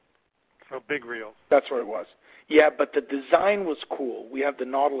 So big reels. That's what it was. Yeah, but the design was cool. We had the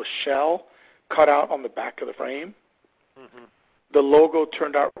Nautilus shell cut out on the back of the frame. Mm-hmm. The logo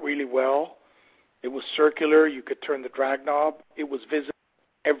turned out really well. It was circular. You could turn the drag knob. It was visible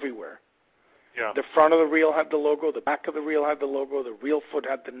everywhere. Yeah. The front of the reel had the logo. The back of the reel had the logo. The reel foot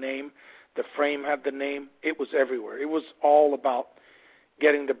had the name. The frame had the name. It was everywhere. It was all about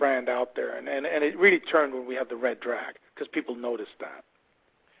getting the brand out there. And it really turned when we had the red drag because people noticed that.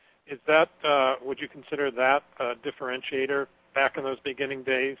 Is that, would you consider that a differentiator back in those beginning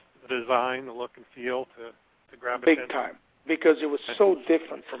days, the design, the look and feel to grab Big attention? time, because it was so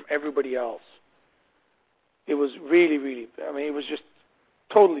different from everybody else. It was really, really, I mean, it was just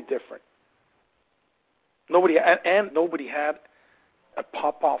totally different. Nobody had a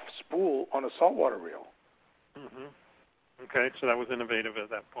pop-off spool on a saltwater reel. Mm-hmm. Okay, so that was innovative at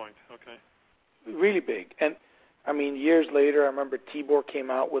that point. Okay. Really big. And, I mean, years later, I remember Tibor came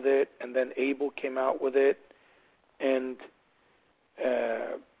out with it, and then Abel came out with it. And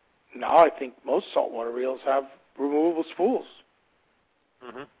now I think most saltwater reels have removable spools.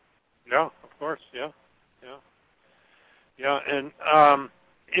 Mm-hmm. Yeah, of course. Yeah. And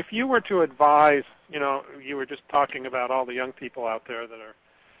if you were to advise, you were just talking about all the young people out there that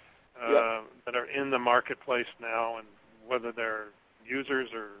are in the marketplace now, and whether they're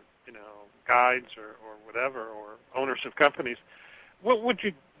users or guides or whatever, or owners of companies. What would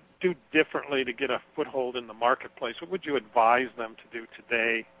you do differently to get a foothold in the marketplace? What would you advise them to do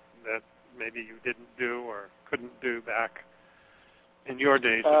today that maybe you didn't do or couldn't do back in your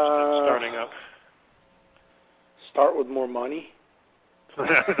days of starting up? Start with more money.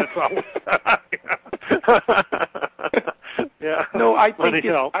 That's always, yeah. No, I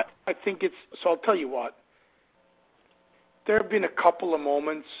think it's. So I'll tell you what. There have been a couple of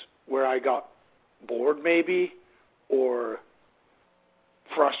moments where I got bored, maybe, or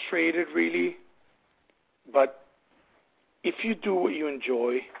frustrated, really. But if you do what you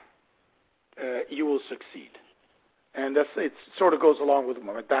enjoy, you will succeed. And it sort of goes along with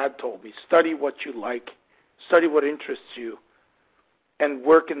what my dad told me. Study what you like, study what interests you, and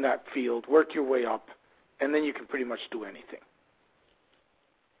work in that field, work your way up, and then you can pretty much do anything.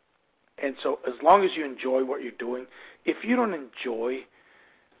 And so as long as you enjoy what you're doing, if you don't enjoy,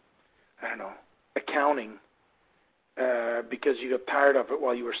 accounting, because you got tired of it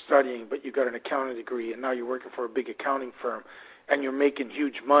while you were studying, but you got an accounting degree, and now you're working for a big accounting firm, and you're making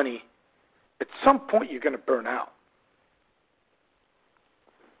huge money, at some point you're going to burn out.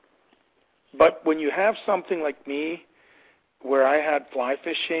 But when you have something like me, where I had fly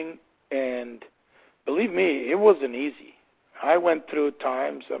fishing, and believe me, it wasn't easy. I went through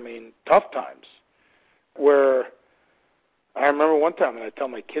times, tough times, where I remember one time, and I tell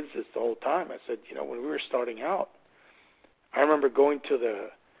my kids this the whole time, I said, when we were starting out, I remember going to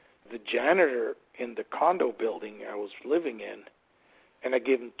the janitor in the condo building I was living in, and I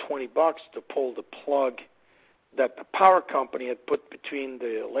gave him $20 to pull the plug that the power company had put between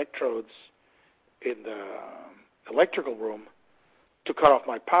the electrodes in the electrical room to cut off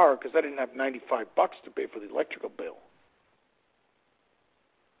my power, because I didn't have $95 to pay for the electrical bill.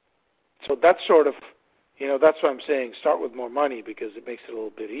 So that's sort of, that's what I'm saying, start with more money, because it makes it a little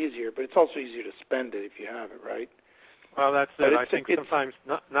bit easier, but it's also easier to spend it if you have it, right? Well, that's it. I think sometimes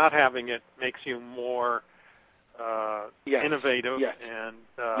not having it makes you more innovative, and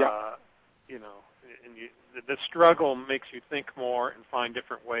the struggle makes you think more and find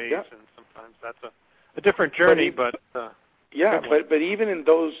different ways, and sometimes that's a different journey, but even in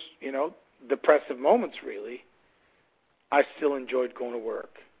those, depressive moments, really, I still enjoyed going to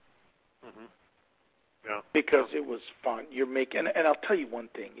work. Mm-hmm. Yeah. Because it was fun. You're making, and I'll tell you one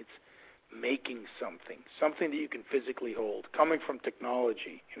thing, it's making something that you can physically hold. Coming from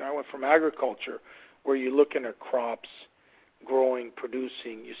technology, I went from agriculture, where you're looking at crops growing,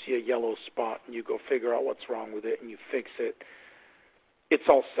 producing, you see a yellow spot, and you go figure out what's wrong with it, and you fix it. It's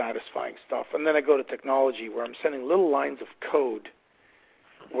all satisfying stuff. And then I go to technology, where I'm sending little lines of code,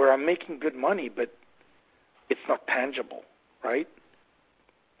 where I'm making good money, but it's not tangible, right?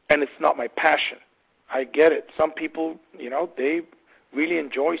 And it's not my passion. I get it. Some people, they really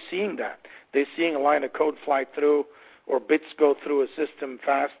enjoy seeing that. They're seeing a line of code fly through, or bits go through a system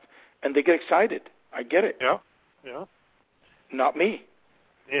fast, and they get excited. I get it. Yeah. Yeah. Not me.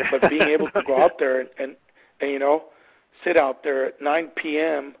 Yeah. But being able to go out there and sit out there at 9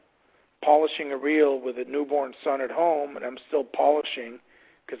 p.m. polishing a reel with a newborn son at home, and I'm still polishing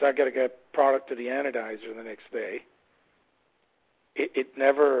because I got to get product to the anodizer the next day. It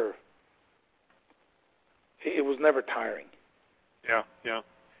was never tiring. Yeah, yeah.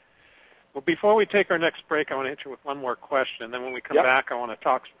 Well, before we take our next break, I want to hit you with one more question. Then when we come back, I want to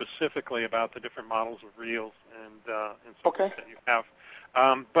talk specifically about the different models of reels and okay. that you have.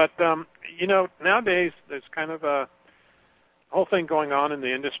 But nowadays there's kind of a whole thing going on in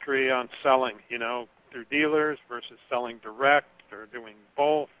the industry on selling, through dealers versus selling direct or doing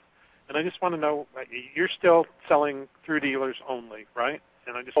both. And I just want to know, you're still selling through dealers only, right?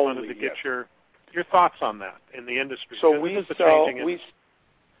 And I just wanted to get your thoughts on that in the industry. So we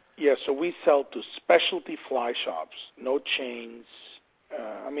sell to specialty fly shops, no chains.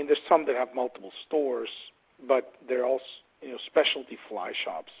 There's some that have multiple stores, but they're all specialty fly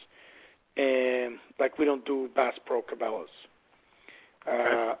shops. And like we don't do Bass Pro Cabela's.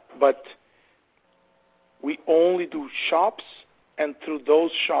 But we only do shops and through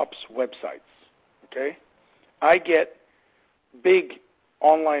those shops' websites, okay? I get big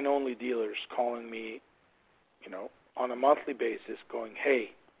online-only dealers calling me, on a monthly basis going,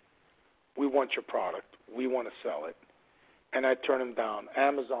 hey, we want your product. We want to sell it. And I turn them down.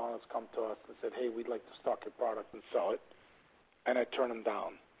 Amazon has come to us and said, hey, we'd like to stock your product and sell it. And I turn them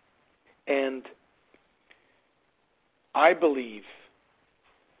down. And I believe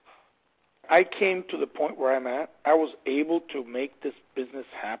I came to the point where I'm at. I was able to make this business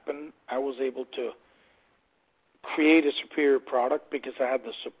happen. I was able to create a superior product because I had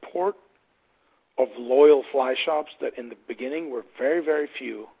the support of loyal fly shops that in the beginning were very, very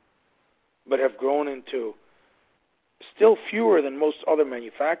few, but have grown into still fewer than most other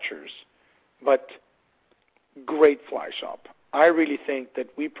manufacturers, but great fly shop. I really think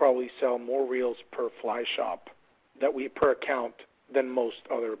that we probably sell more reels per fly shop per account than most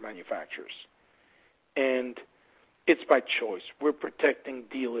other manufacturers. And it's by choice. We're protecting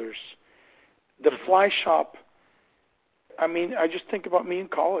dealers. The fly shop, I just think about me in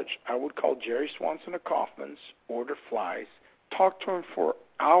college. I would call Jerry Swanson of Kaufman's, order flies, talk to him for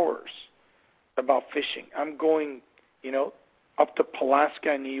hours about fishing. I'm going, up to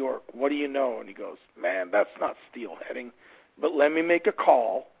Pulaski, New York. What do you know? And he goes, man, that's not steelheading, but let me make a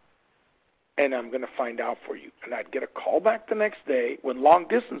call, and I'm going to find out for you. And I'd get a call back the next day when long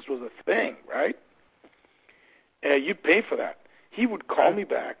distance was a thing, right? You'd pay for that. He would call me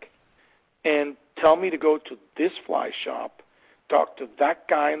back and tell me to go to this fly shop, talk to that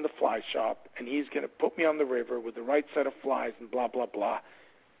guy in the fly shop, and he's going to put me on the river with the right set of flies and blah, blah, blah.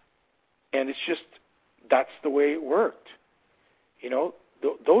 And it's just, that's the way it worked.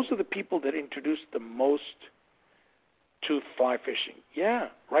 Those are the people that introduced the most to fly fishing. Yeah,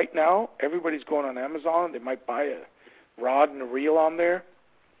 right now, everybody's going on Amazon. They might buy a rod and a reel on there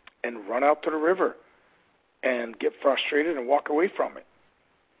and run out to the river and get frustrated and walk away from it.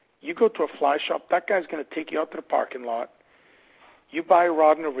 You go to a fly shop, that guy's going to take you out to the parking lot. You buy a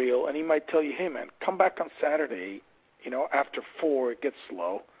rod and a reel, and he might tell you, hey, man, come back on Saturday, after 4, it gets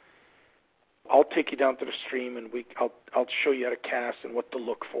slow. I'll take you down to the stream, and I'll show you how to cast and what to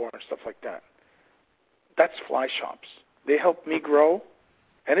look for and stuff like that. That's fly shops. They help me grow,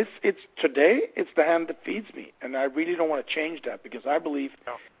 and it's today, it's the hand that feeds me, and I really don't want to change that because I believe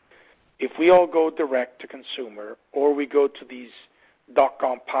if we all go direct to consumer or we go to these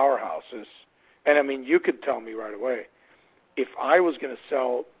 .com powerhouses, and you could tell me right away, if I was going to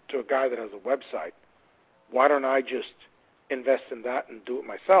sell to a guy that has a website, why don't I just invest in that and do it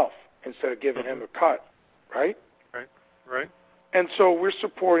myself instead of giving him a cut, right? Right. And so we're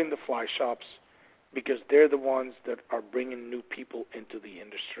supporting the fly shops because they're the ones that are bringing new people into the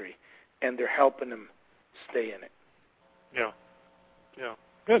industry, and they're helping them stay in it. Yeah.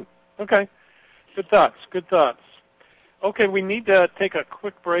 Good. Okay. Good thoughts. Okay, we need to take a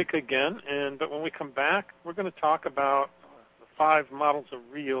quick break again, but when we come back, we're going to talk about the 5 models of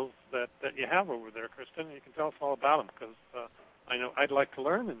reels that you have over there, Kristen, and you can tell us all about them because I know I'd like to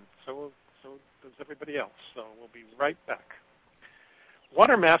learn, and so does everybody else. So we'll be right back.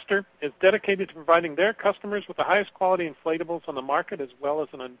 WaterMaster is dedicated to providing their customers with the highest quality inflatables on the market as well as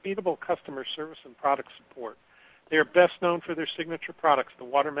an unbeatable customer service and product support. They are best known for their signature products, the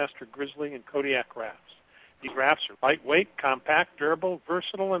WaterMaster Grizzly and Kodiak rafts. These rafts are lightweight, compact, durable,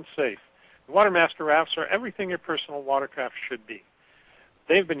 versatile, and safe. The WaterMaster rafts are everything your personal watercraft should be.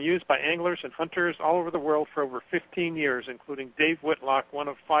 They've been used by anglers and hunters all over the world for over 15 years, including Dave Whitlock, one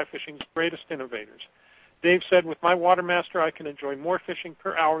of fly fishing's greatest innovators. Dave said, with my WaterMaster, I can enjoy more fishing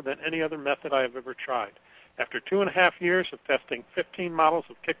per hour than any other method I have ever tried. After 2.5 years of testing 15 models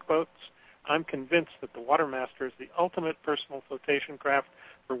of kick boats, I'm convinced that the WaterMaster is the ultimate personal flotation craft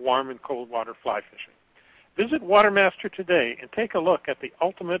for warm and cold water fly fishing. Visit WaterMaster today and take a look at the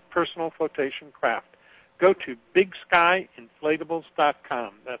ultimate personal flotation craft. Go to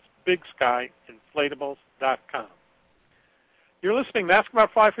BigSkyInflatables.com. That's BigSkyInflatables.com. You're listening to Ask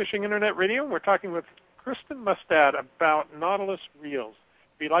About Fly Fishing Internet Radio, and we're talking with Kristen Mustad about Nautilus reels.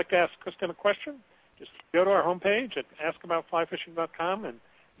 If you'd like to ask Kristen a question, just go to our homepage at askaboutflyfishing.com and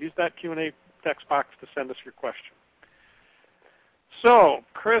use that Q&A text box to send us your question. So,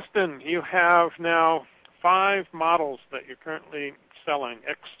 Kristen, you have now 5 models that you're currently selling: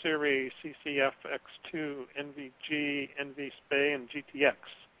 X-Series, CCF, X2, NVG, NV Spey, and GTX.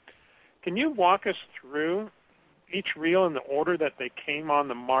 Can you walk us through each reel in the order that they came on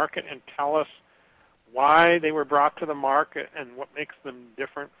the market and tell us why they were brought to the market and what makes them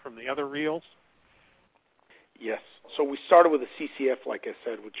different from the other reels? Yes. So we started with the CCF, like I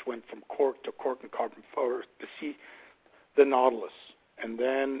said, which went from cork to cork and carbon fiber, the Nautilus. And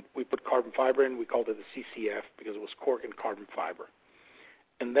then we put carbon fiber in. We called it the CCF because it was cork and carbon fiber.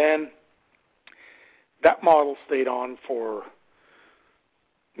 And then that model stayed on for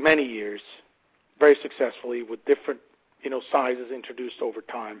many years, very successfully, with different, sizes introduced over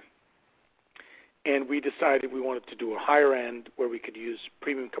time. And we decided we wanted to do a higher end where we could use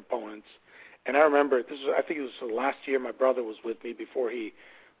premium components. And I remember, I think it was the last year my brother was with me before he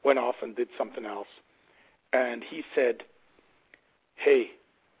went off and did something else. And he said, hey,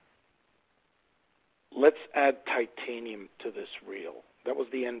 let's add titanium to this reel. That was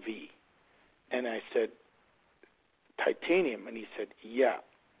the NV. And I said, titanium? And he said, yeah,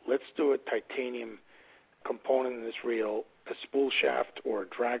 let's do a titanium component in this reel, a spool shaft or a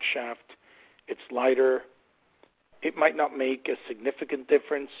drag shaft. It's lighter. It might not make a significant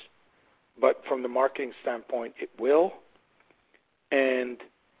difference, but from the marketing standpoint, it will. And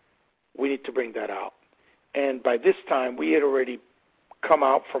we need to bring that out. And by this time, we had already come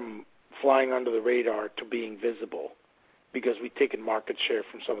out from flying under the radar to being visible because we'd taken market share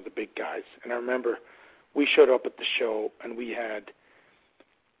from some of the big guys. And I remember we showed up at the show, and we had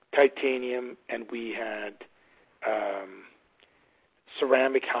titanium, and we had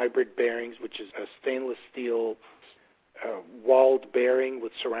ceramic hybrid bearings, which is a stainless steel walled bearing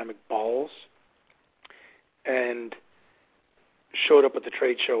with ceramic balls, and showed up at the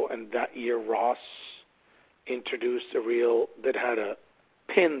trade show. And that year, Ross introduced a reel that had a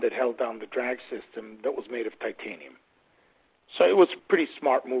pin that held down the drag system that was made of titanium. So it was a pretty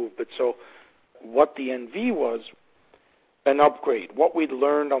smart move. But so what the NV was, an upgrade. What we'd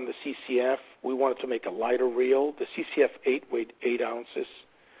learned on the CCF, we wanted to make a lighter reel. The CCF 8 weighed 8 ounces.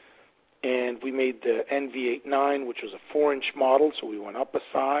 And we made the NV89, which was a 4-inch model, so we went up a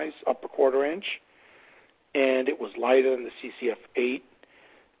size, up a quarter inch. And it was lighter than the CCF 8.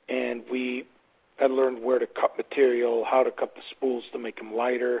 And we had learned where to cut material, how to cut the spools to make them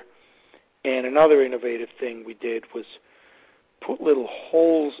lighter. And another innovative thing we did was put little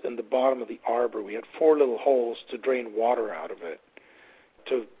holes in the bottom of the arbor. We had 4 little holes to drain water out of it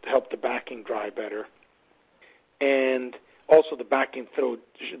to help the backing dry better. And also the backing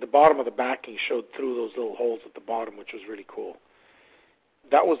the bottom of the backing showed through those little holes at the bottom, which was really cool.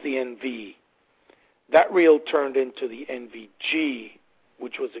 That was the NV. That reel turned into the NVG,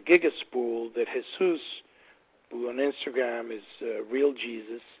 which was a Giga spool that Jesus, who on Instagram is Real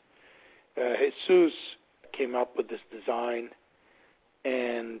Jesus, Jesus came up with this design,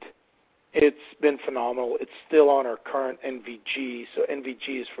 and it's been phenomenal. It's still on our current NVG, so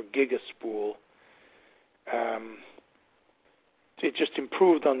NVG is for Giga spool. It just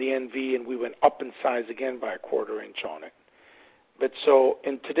improved on the NV, and we went up in size again by a quarter inch on it. But so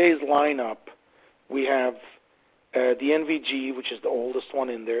in today's lineup, we have the NVG, which is the oldest one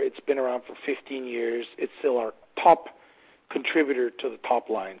in there. It's been around for 15 years. It's still our top contributor to the top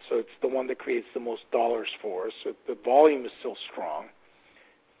line, so it's the one that creates the most dollars for us. So the volume is still strong.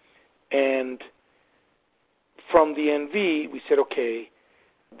 And from the NV, we said, okay,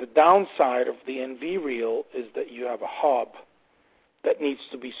 the downside of the NV reel is that you have a hub that needs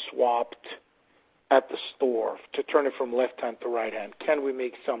to be swapped at the store to turn it from left hand to right hand. Can we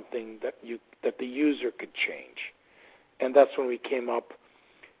make something that the user could change? And that's when we came up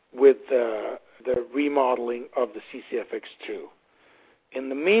with the remodeling of the CCFX2. In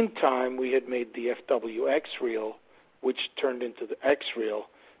the meantime, we had made the FWX reel, which turned into the X reel,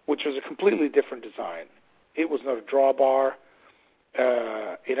 which was a completely different design. It was not a drawbar.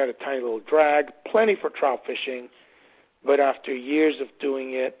 It had a tiny little drag, plenty for trout fishing. But after years of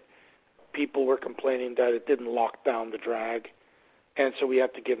doing it, people were complaining that it didn't lock down the drag, and so we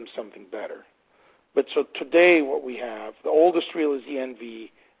had to give them something better. But so today what we have, the oldest reel is the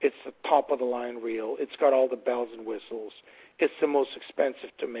NV. It's the top-of-the-line reel. It's got all the bells and whistles. It's the most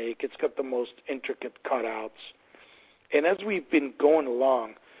expensive to make. It's got the most intricate cutouts. And as we've been going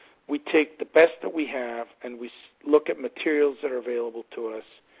along, we take the best that we have and we look at materials that are available to us,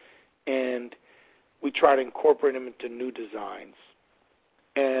 and we try to incorporate them into new designs.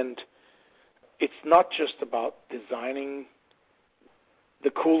 And it's not just about designing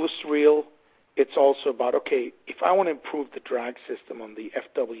the coolest reel. It's also about, okay, if I want to improve the drag system on the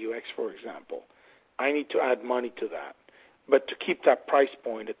FWX, for example, I need to add money to that. But to keep that price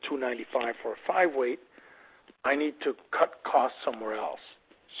point at $295 for a 5-weight, I need to cut costs somewhere else.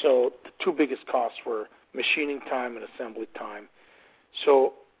 So the two biggest costs were machining time and assembly time.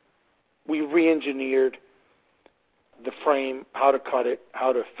 So we re-engineered the frame, how to cut it,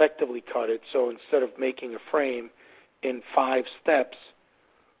 how to effectively cut it. So instead of making a frame in 5 steps,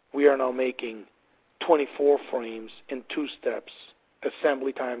 we are now making 24 frames in 2 steps.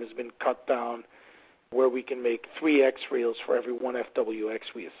 Assembly time has been cut down where we can make 3X reels for every 1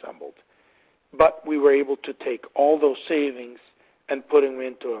 FWX we assembled. But we were able to take all those savings and put them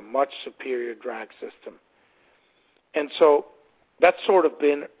into a much superior drag system. And so that's sort of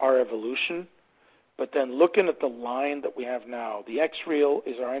been our evolution. But then looking at the line that we have now, the X reel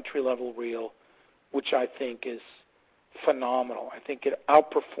is our entry-level reel, which I think is phenomenal. I think it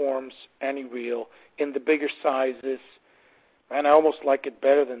outperforms any reel in the bigger sizes, and I almost like it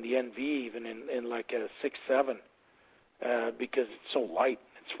better than the NV even in like a 6.7 because it's so light.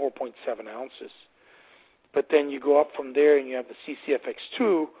 It's 4.7 ounces. But then you go up from there and you have the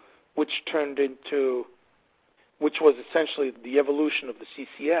CCFX2, which was essentially the evolution of the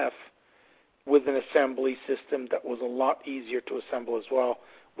CCF with an assembly system that was a lot easier to assemble as well.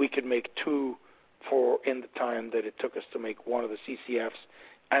 We could make 2 in the time that it took us to make one of the CCFs,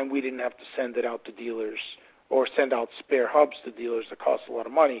 and we didn't have to send it out to dealers or send out spare hubs to dealers that cost a lot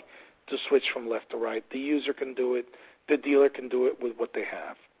of money to switch from left to right. The user can do it. The dealer can do it with what they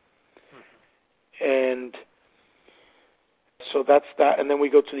have. Mm-hmm. And so that's that. And then we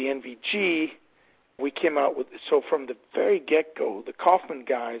go to the NVG. We came out with, so from the very get-go, the Kaufman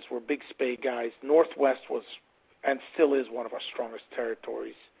guys were big Spey guys. Northwest was, and still is, one of our strongest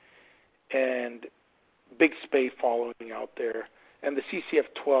territories. And big Spey following out there. And the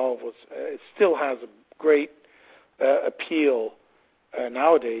CCF-12 it still has a great appeal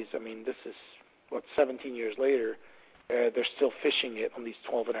nowadays. I mean, this is, 17 years later, they're still fishing it on these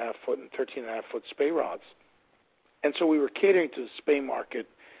 12.5-foot and 13.5-foot Spey rods. And so we were catering to the Spey market,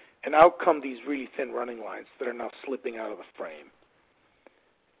 and out come these really thin running lines that are now slipping out of the frame.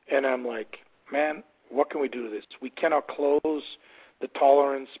 And I'm like, man, what can we do to this? We cannot close the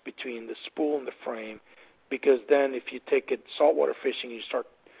tolerance between the spool and the frame, because then if you take it saltwater fishing, you start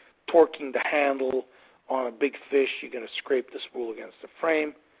torquing the handle on a big fish, you're going to scrape the spool against the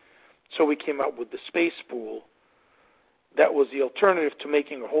frame. So we came out with the Spey spool. That was the alternative to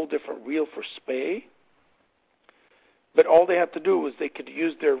making a whole different reel for Spey. But all they had to do was they could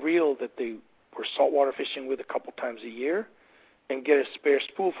use their reel that they were saltwater fishing with a couple times a year and get a spare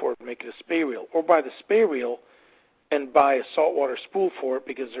spool for it and make it a Spey reel. Or buy the Spey reel and buy a saltwater spool for it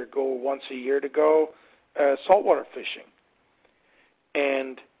because they go once a year to go saltwater fishing.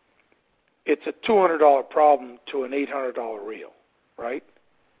 And it's a $200 problem to an $800 reel, right?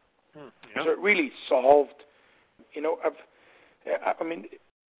 Yeah. So it really solved,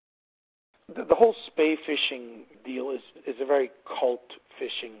 the whole Spey fishing deal is a very cult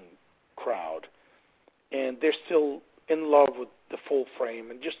fishing crowd. And they're still in love with the full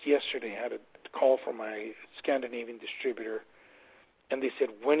frame. And just yesterday I had a call from my Scandinavian distributor, and they said,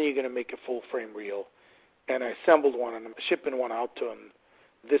 when are you going to make a full frame reel? And I assembled one, and I'm shipping one out to them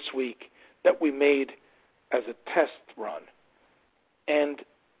this week that we made as a test run. And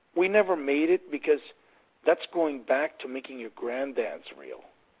we never made it because that's going back to making your granddad's reel,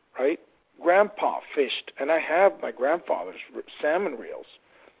 right? Grandpa fished, and I have my grandfather's salmon reels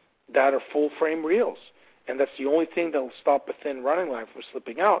that are full frame reels. And that's the only thing that will stop a thin running line from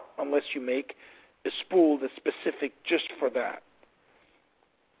slipping out unless you make a spool that's specific just for that.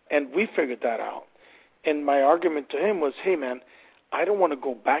 And we figured that out. And my argument to him was, hey, man, I don't want to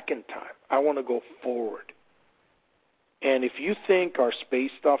go back in time. I want to go forward. And if you think our Spey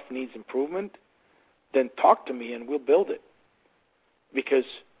stuff needs improvement, then talk to me and we'll build it. Because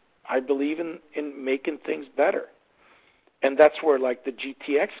I believe in making things better. And that's where, like, the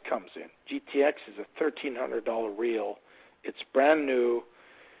GTX comes in. GTX is a $1,300 reel. It's brand new.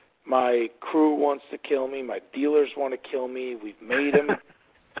 My crew wants to kill me. My dealers want to kill me. We've made them.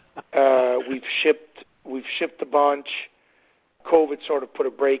 We've shipped a bunch. COVID sort of put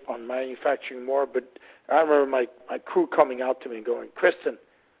a brake on manufacturing more, but I remember my crew coming out to me and going, Kristen,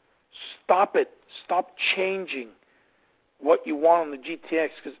 stop it. Stop changing what you want on the GTX,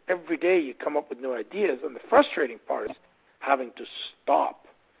 because every day you come up with new ideas, and the frustrating part is having to stop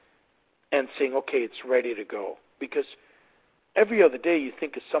and saying, okay, it's ready to go, because every other day you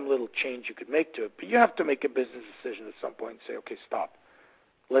think of some little change you could make to it, but you have to make a business decision at some point and say, okay, stop.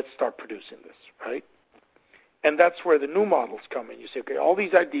 Let's start producing this, right? And that's where the new models come in. You say, okay, all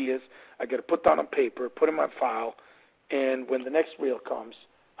these ideas, I got to put down on paper, put them on file, and when the next reel comes,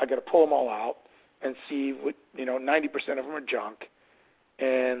 I got to pull them all out and see what, 90% of them are junk,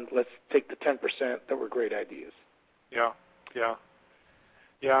 and let's take the 10% that were great ideas. Yeah,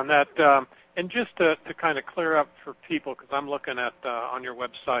 and that, and just to kind of clear up for people, because I'm looking at on your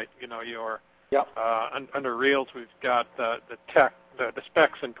website, your under reels, we've got the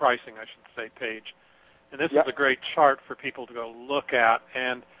specs and pricing, I should say, page, and this is a great chart for people to go look at.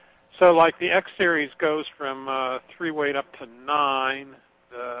 And so, like the X series goes from 3 weight up to 9.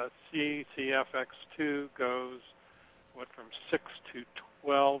 The CCFX2 goes from 6 to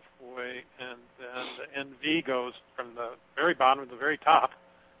 12 weight, and then the NV goes from the very bottom to the very top,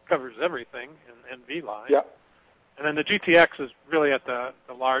 covers everything in NV line. Yeah. And then the GTX is really at the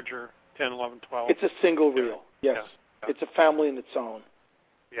larger 10, 11, 12. It's a single reel. Yes. Yeah. It's a family in its own.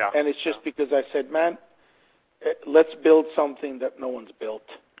 Yeah. And it's just because I said, man, let's build something that no one's built,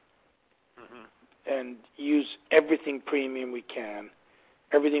 and use everything premium we can,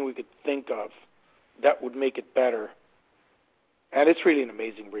 everything we could think of that would make it better. And it's really an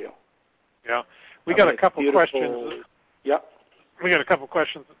amazing reel. Yeah. We got a couple questions. Yeah. We got a couple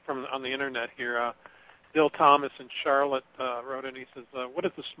questions on the internet here. Bill Thomas in Charlotte wrote in. He says, what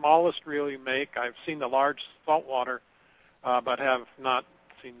is the smallest reel you make? I've seen the large saltwater, but have not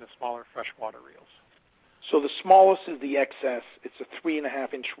seen the smaller freshwater reels. So the smallest is the XS. It's a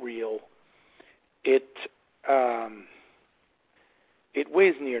 3.5-inch reel. It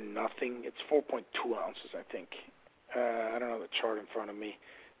weighs near nothing. It's 4.2 ounces, I think. I don't have the chart in front of me.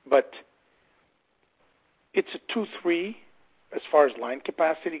 But it's a 2.3 as far as line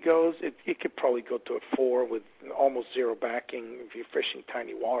capacity goes. It could probably go to a 4 with almost zero backing if you're fishing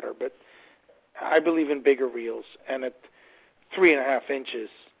tiny water. But I believe in bigger reels. And at 3.5 inches,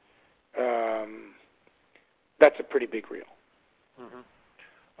 that's a pretty big reel.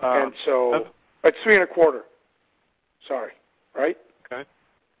 And so it's 3.25. Sorry, right? Okay.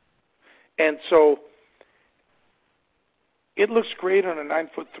 And so it looks great on a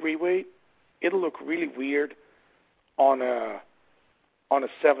 9-foot 3 weight. It'll look really weird on a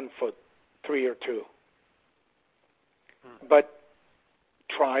 7-foot 3 or 2. But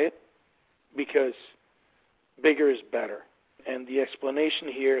try it, because bigger is better. And the explanation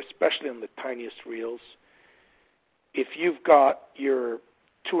here, especially on the tiniest reels, if you've got your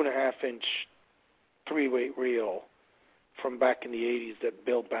 2.5-inch 3-weight reel from back in the 80s that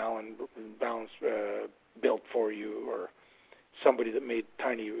Bill Balance built for you, or somebody that made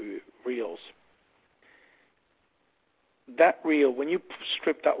tiny reels, that reel, when you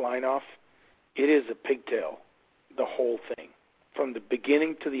strip that line off, it is a pigtail, the whole thing. From the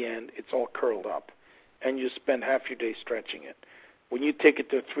beginning to the end, it's all curled up, and you spend half your day stretching it. When you take it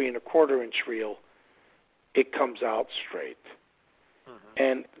to a 3.25-inch reel, it comes out straight.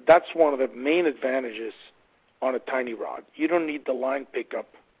 And that's one of the main advantages on a tiny rod. You don't need the line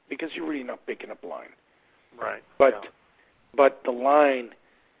pickup, because you're really not picking up line. Right. But the line,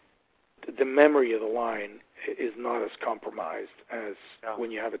 the memory of the line is not as compromised as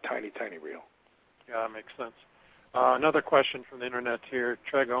when you have a tiny, tiny reel. Yeah, that makes sense. Another question from the internet here.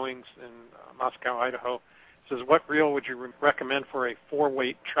 Treg Owings in Moscow, Idaho, says, what reel would you recommend for a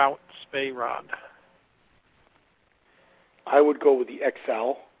 4-weight trout spey rod? I would go with the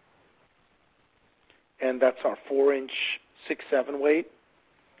XL, and that's our 4-inch 6/7 weight.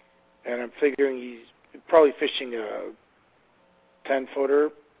 And I'm figuring he's probably fishing a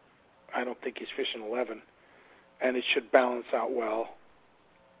 10-footer. I don't think he's fishing 11, and it should balance out well.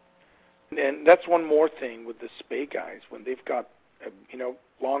 And that's one more thing with the spey guys. When they've got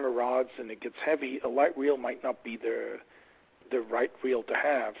longer rods and it gets heavy, a light reel might not be the right reel to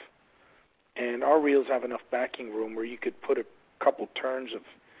have. And our reels have enough backing room where you could put a couple turns of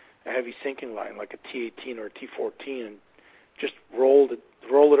a heavy sinking line, like a T18 or a T14, and just roll it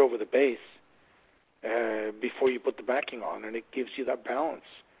over the base before you put the backing on, and it gives you that balance.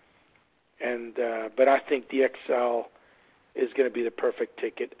 And but I think the XL is going to be the perfect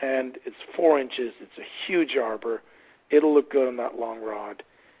ticket. And it's 4 inches. It's a huge arbor. It'll look good on that long rod,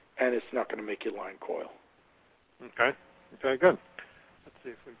 and it's not going to make you line coil. Okay, good. Let's see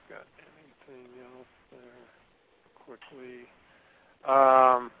if we've got anything else there quickly.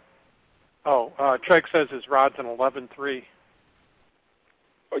 Treg says his rod's an 11.3.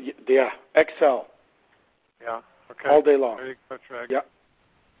 Oh, yeah, XL. Yeah, okay. All day long. There you go, Treg. Yeah.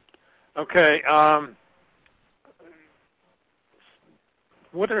 Okay,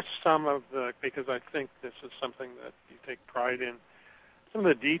 what are some of the, because I think this is something that you take pride in, some of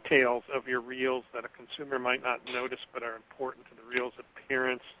the details of your reels that a consumer might not notice but are important to the reel's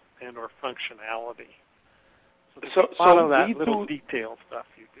appearance and or functionality? So a lot of that little detail stuff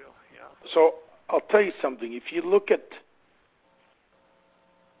you do, yeah. So I'll tell you something. If you look at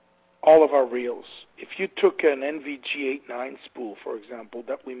all of our reels, if you took an NVG-89 spool, for example,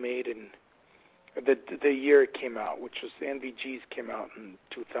 that we made in the year it came out, which was the NVGs came out in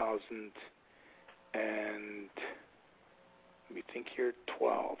 2000 and let me think here,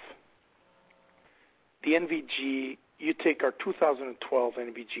 12. The NVG, you take our 2012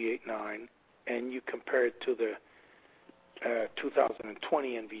 NVG-89 and you compare it to the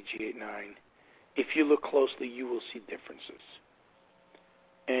 2020 NVG-89. If you look closely, you will see differences.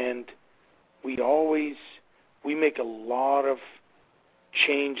 And we make a lot of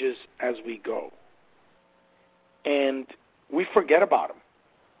changes as we go. And we forget about them.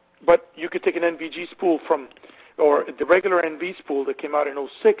 But you could take an NVG spool or the regular NV spool that came out in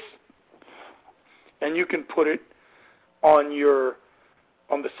 06, and you can put it on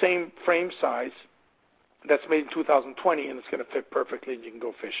the same frame size that's made in 2020, and it's going to fit perfectly, and you can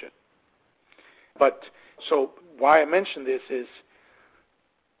go fish it. But so why I mention this is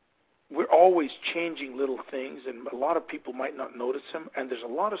we're always changing little things, and a lot of people might not notice them, and there's a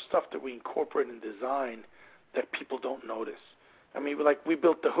lot of stuff that we incorporate in design that people don't notice. I mean, we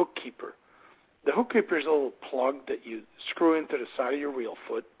built the hook keeper. The hook keeper is a little plug that you screw into the side of your reel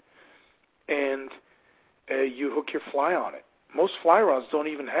foot, and you hook your fly on it. Most fly rods don't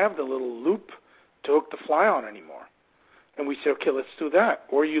even have the little loop to hook the fly on anymore. And we said, okay, let's do that.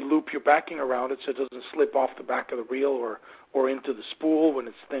 Or you loop your backing around it so it doesn't slip off the back of the reel or into the spool when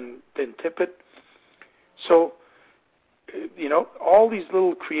it's thin tippet. So, all these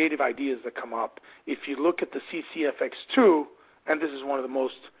little creative ideas that come up. If you look at the CCFX2, and this is one of the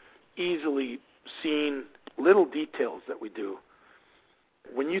most easily seen little details that we do,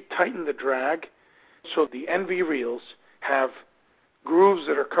 when you tighten the drag, so the NV reels have grooves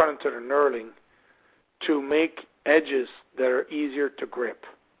that are cut into the knurling to make edges that are easier to grip.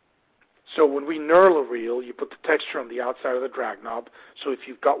 So when we knurl a reel, you put the texture on the outside of the drag knob, so if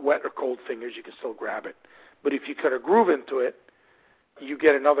you've got wet or cold fingers, you can still grab it. But if you cut a groove into it, you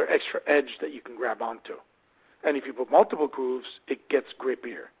get another extra edge that you can grab onto. And if you put multiple grooves, it gets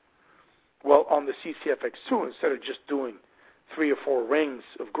grippier. Well, on the CCFX2, instead of just doing 3 or 4 rings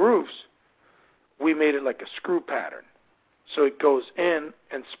of grooves, we made it like a screw pattern. So it goes in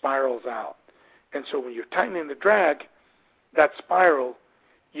and spirals out. And so when you're tightening the drag, that spiral,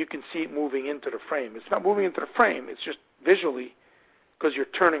 you can see it moving into the frame. It's not moving into the frame. It's just visually, because you're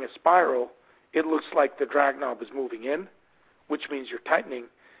turning a spiral, it looks like the drag knob is moving in, which means you're tightening.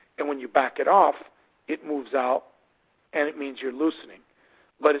 And when you back it off, it moves out, and it means you're loosening.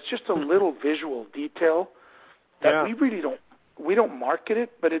 But it's just a little visual detail that we don't market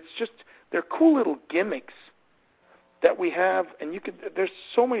it, but it's just, they're cool little gimmicks that we have, and there's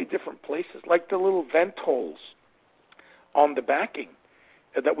so many different places, like the little vent holes on the backing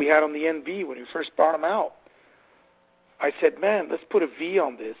that we had on the NV when we first brought them out. I said, man, let's put a V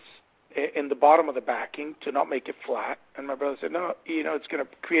on this in the bottom of the backing to not make it flat. And my brother said, no, it's going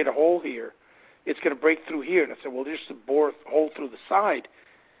to create a hole here. It's going to break through here. And I said, well, just bore a hole through the side,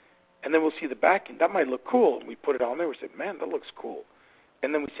 and then we'll see the backing. That might look cool. And we put it on there. We said, man, that looks cool.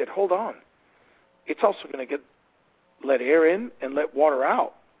 And then we said, hold on. It's also going to let air in and let water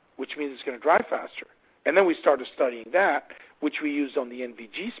out, which means it's going to dry faster. And then we started studying that, which we used on the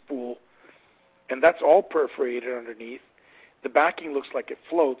NVG spool, and that's all perforated underneath. The backing looks like it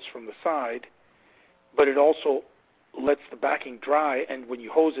floats from the side, but it also lets the backing dry, and when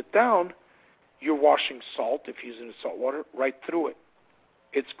you hose it down, you're washing salt, if you're using the salt water, right through it.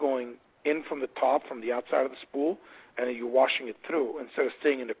 It's going in from the top, from the outside of the spool, and then you're washing it through instead of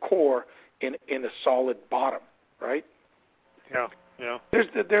staying in the core in a solid bottom, right? Yeah.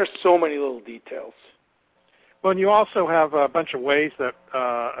 There's so many little details. Well, and you also have a bunch of ways that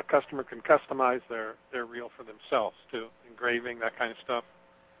a customer can customize their reel for themselves, too. Engraving, that kind of stuff.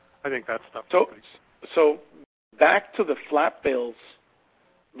 I think that stuff is pretty cool. So back to the flat bills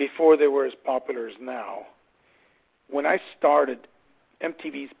before they were as popular as now. When I started,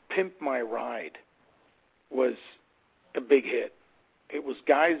 MTV's Pimp My Ride was a big hit. It was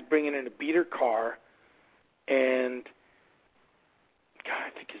guys bringing in a beater car and God, I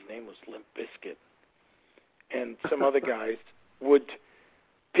think his name was Limp Bizkit, and some other guys would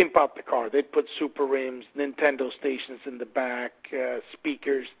pimp out the car. They'd put super rims, Nintendo stations in the back,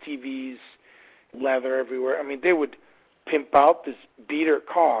 speakers, TVs, leather everywhere. I mean, they would pimp out this beater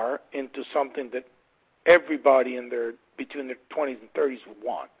car into something that everybody between their 20s and 30s would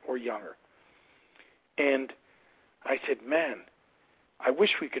want, or younger. And I said, man, I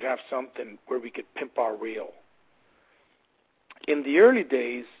wish we could have something where we could pimp our reel. In the early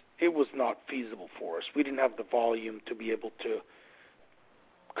days, it was not feasible for us. We didn't have the volume to be able to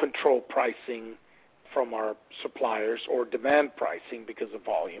control pricing from our suppliers or demand pricing because of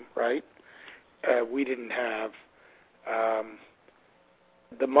volume, right? We didn't have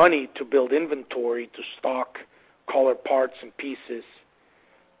the money to build inventory to stock color parts and pieces.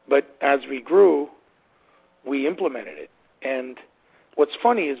 But as we grew, we implemented it. And what's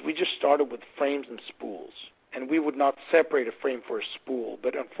funny is we just started with frames and spools, and we would not separate a frame for a spool.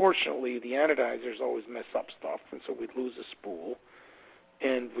 But unfortunately, the anodizers always mess up stuff, and so we'd lose a spool,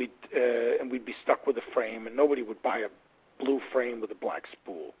 and we'd be stuck with a frame, and nobody would buy a blue frame with a black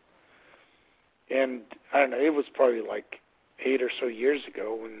spool. And I don't know, it was probably like 8 or so years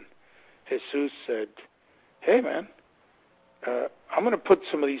ago when Jesus said, hey, man, I'm going to put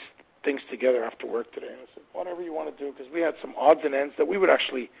some of these things together after work today. And I said, whatever you want to do, because we had some odds and ends that we would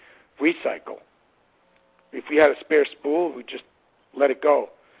actually recycle. If we had a spare spool, we'd just let it go.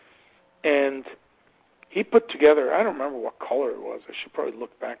 And he put together, I don't remember what color it was. I should probably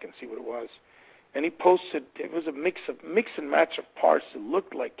look back and see what it was. And he posted, it was a mix and match of parts that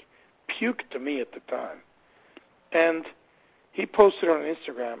looked like puke to me at the time. And he posted it on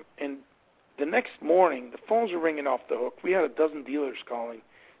Instagram, and the next morning, the phones were ringing off the hook. We had a dozen dealers calling,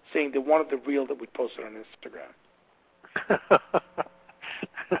 saying they wanted the reel that we posted on Instagram.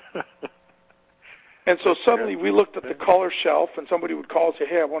 And so suddenly we looked at the color shelf, and somebody would call and say,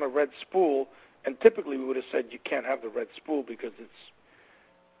 hey, I want a red spool. And typically we would have said, you can't have the red spool because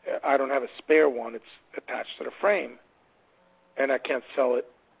I don't have a spare one. It's attached to the frame, and I can't sell it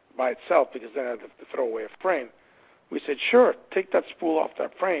by itself because then I'd have to throw away a frame. We said, sure, take that spool off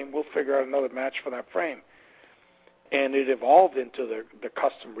that frame. We'll figure out another match for that frame. And it evolved into the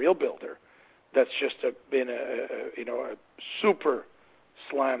custom reel builder. That's just been a super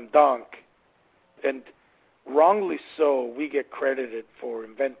slam dunk. And wrongly so, we get credited for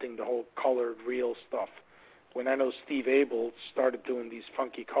inventing the whole colored reel stuff, when I know Steve Abel started doing these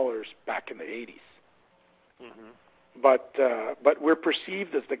funky colors back in the 80s. Mm-hmm. But we're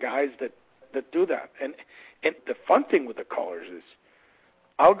perceived as the guys that do that. And the fun thing with the colors is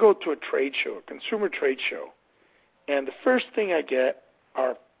I'll go to a trade show, a consumer trade show, and the first thing I get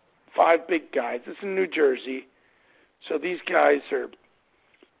are 5 big guys. It's in New Jersey. So these guys are,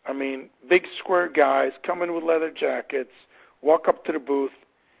 big square guys, come in with leather jackets, walk up to the booth.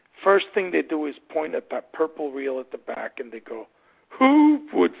 First thing they do is point at that purple reel at the back, and they go, who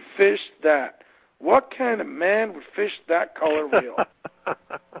would fish that? What kind of man would fish that color reel?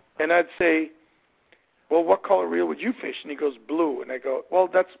 And I'd say, well, what color reel would you fish? And he goes, blue. And I go, well,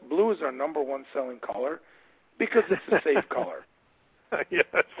 blue is our number 1 selling color because it's a safe color. Yes.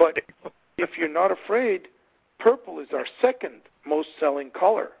 But if you're not afraid, purple is our second most selling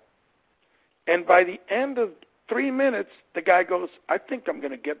color. And by the end of 3 minutes, the guy goes, I think I'm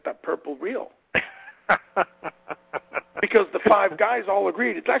going to get that purple reel. Because the 5 guys all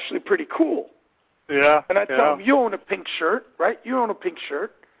agreed it's actually pretty cool. Yeah. And I tell them, you own a pink shirt, right? You own a pink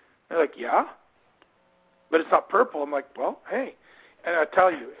shirt. They're like, yeah. But it's not purple. I'm like, well, hey. And I tell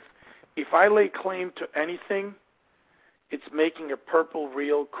you, if I lay claim to anything, it's making a purple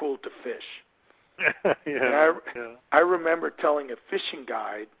reel cool to fish. I remember telling a fishing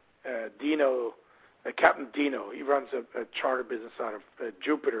guide, Dino, Captain Dino. He runs a charter business out of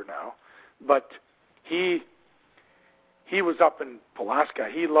Jupiter now. But he was up in Pulaski.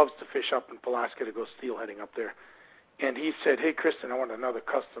 He loves to fish up in Pulaski to go steelheading up there. And he said, hey, Kristen, I want another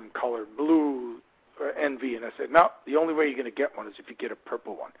custom colored blue NV. And I said, no, the only way you're going to get one is if you get a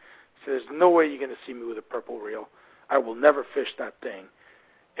purple one. He said, there's no way you're going to see me with a purple reel. I will never fish that thing.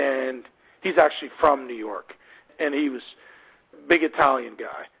 And he's actually from New York. And he was a big Italian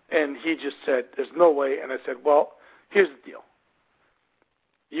guy. And he just said, there's no way. And I said, well, here's the deal.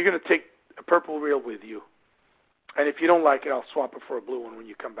 You're going to take a purple reel with you. And if you don't like it, I'll swap it for a blue one when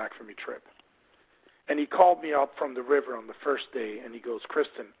you come back from your trip. And he called me up from the river on the first day, and he goes,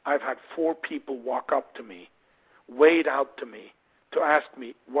 Kristen, I've had 4 people walk up to me, wade out to me, to ask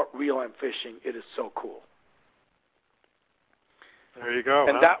me what reel I'm fishing. It is so cool. There you go.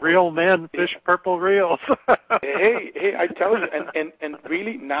 And huh? that Real men fish purple reels. hey, I tell you, and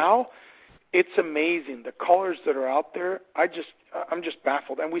really now, It's amazing the colors that are out there. I'm just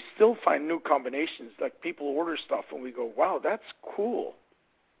baffled, and we still find new combinations. Like people order stuff, and we go, "Wow, that's cool."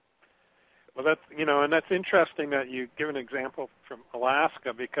 Well, and that's interesting that you give an example from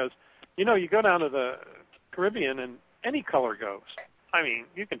Alaska because, you go down to the Caribbean and any color goes. I mean,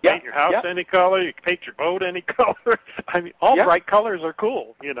 you can paint your house any color, you can paint your boat any color. I mean, all bright colors are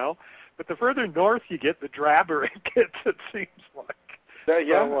cool, But the further north you get, the drabber it gets, it seems like.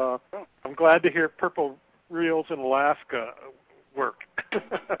 So I'm glad to hear purple reels in Alaska work.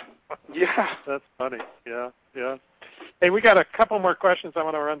 Yeah. That's funny. Yeah. Hey, we got a couple more questions I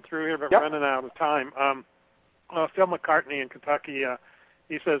want to run through here, but we're running out of time. Phil McCartney in Kentucky,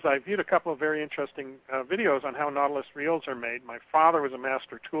 he says, I viewed a couple of very interesting videos on how Nautilus reels are made. My father was a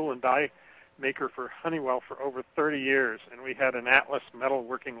master tool and die maker for Honeywell for over 30 years, and we had an Atlas metal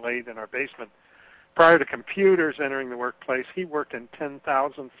working lathe in our basement. Prior to computers entering the workplace, he worked in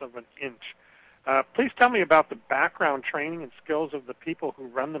 10,000ths of an inch. Please tell me about the background training and skills of the people who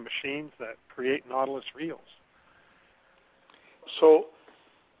run the machines that create Nautilus reels. So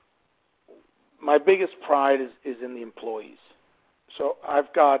my biggest pride is in the employees. So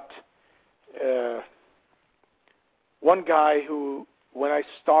I've got one guy who, when I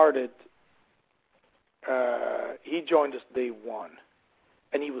started, he joined us day one,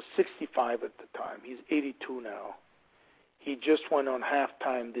 and he was 65 at the time. He's 82 now. He just went on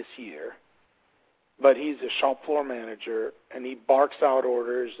half-time this year, but he's a shop floor manager, and he barks out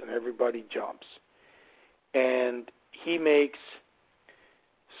orders, and everybody jumps. And he makes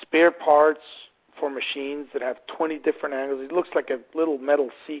spare parts for machines that have 20 different angles. It looks like a little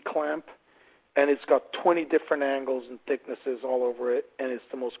metal C-clamp, and it's got 20 different angles and thicknesses all over it, and it's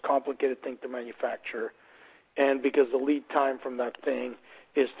the most complicated thing to manufacture. And because the lead time from that thing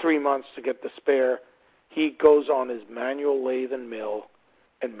is 3 months to get the spare, he goes on his manual lathe and mill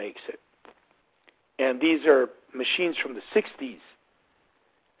and makes it. And these are machines from the 60s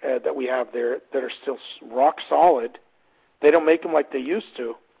that we have there that are still rock solid. They don't make them like they used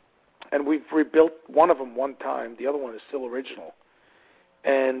to. And we've rebuilt one of them one time. The other one is still original.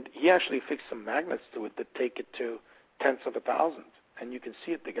 And he actually fixed some magnets to it that take it to tenths of a thousand. And you can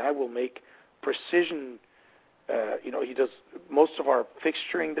see it. The guy will make precision. He does most of our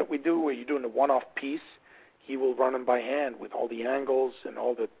fixturing that we do, where you're doing a one-off piece. He will run them by hand with all the angles and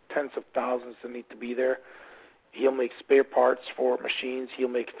all the tens of thousands that need to be there. He'll make spare parts for machines. He'll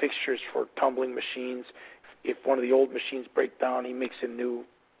make fixtures for tumbling machines. If one of the old machines break down, he makes a new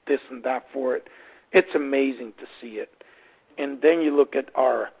this and that for it. It's amazing to see it. And then you look at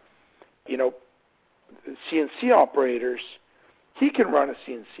our, CNC operators. He can run a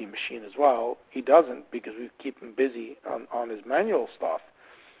CNC machine as well. He doesn't because we keep him busy on his manual stuff.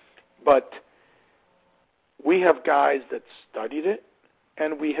 But we have guys that studied it,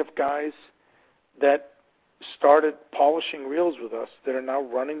 and we have guys that started polishing reels with us that are now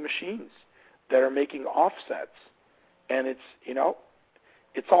running machines, that are making offsets. And it's,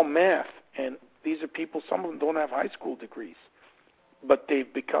 it's all math. And these are people, some of them don't have high school degrees, but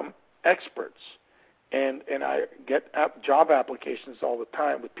they've become experts. And I get job applications all the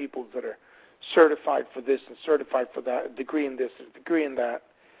time with people that are certified for this and certified for that, a degree in this, a degree in that.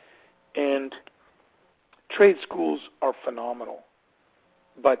 And trade schools are phenomenal,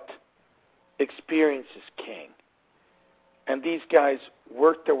 but experience is king. And these guys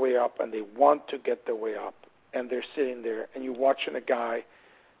work their way up, and they want to get their way up. And they're sitting there, and you're watching a guy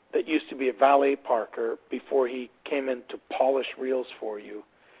that used to be a valet parker before he came in to polish reels for you,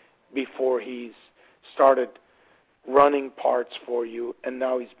 before he's started running parts for you, and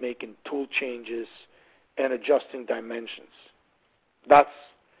now he's making tool changes and adjusting dimensions. That's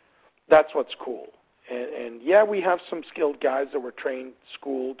what's cool. And yeah, we have some skilled guys that were trained,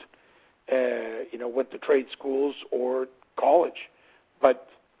 schooled, went to trade schools or college, but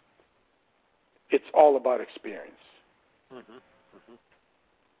it's all about experience. Mm-hmm.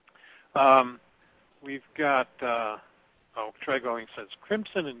 Mm-hmm. We've got, Troy Going says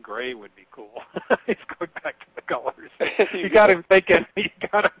crimson and gray would be cool. He's going back to the colors. You got him thinking. Keep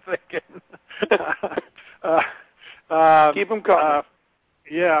him coming.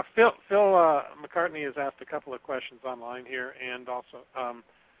 Yeah, Phil McCartney has asked a couple of questions online here, and also,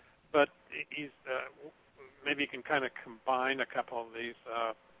 but he's maybe you can kind of combine a couple of these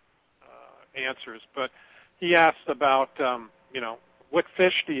answers. But he asked about, what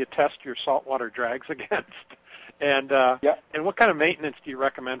fish do you test your saltwater drags against, and what kind of maintenance do you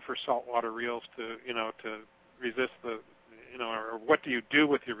recommend for saltwater reels to resist the, or what do you do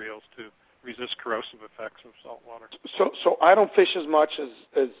with your reels to resist corrosive effects of salt water? So I don't fish as much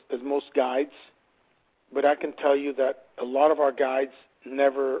as most guides, but I can tell you that a lot of our guides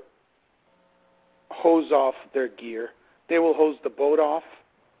never hose off their gear. They will hose the boat off,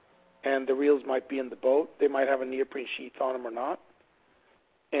 and the reels might be in the boat. They might have a neoprene sheath on them or not,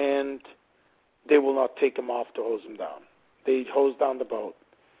 and they will not take them off to hose them down. They hose down the boat.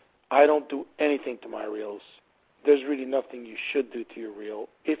 I don't do anything to my reels. There's really nothing you should do to your reel.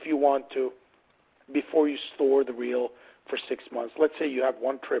 If you want to, before you store the reel for 6 months, let's say you have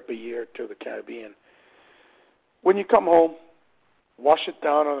one trip a year to the Caribbean, when you come home, wash it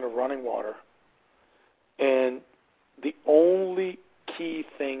down under running water. And the only key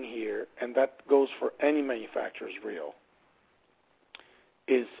thing here, and that goes for any manufacturer's reel,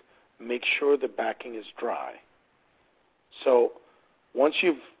 is make sure the backing is dry. So once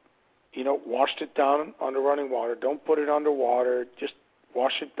you've washed it down under running water, don't put it underwater, just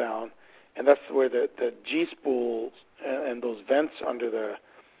wash it down. And that's where the G-spools and those vents under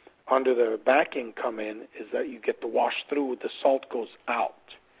the backing come in, is that you get the wash through, the salt goes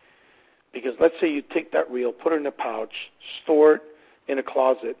out. Because let's say you take that reel, put it in a pouch, store it in a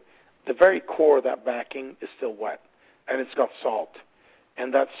closet, the very core of that backing is still wet, and it's got salt.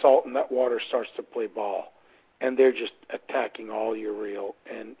 And that salt and that water starts to play ball. And they're just attacking all your reel,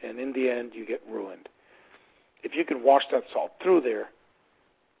 and in the end, you get ruined. If you can wash that salt through there,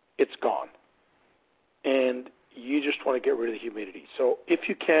 it's gone. And you just want to get rid of the humidity. So if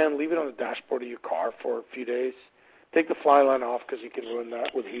you can, leave it on the dashboard of your car for a few days. Take the fly line off because you can ruin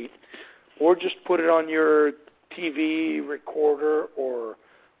that with heat. Or just put it on your TV recorder or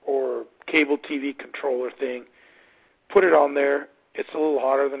cable TV controller thing. Put it on there. It's a little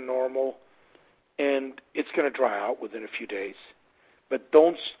hotter than normal, and it's going to dry out within a few days. But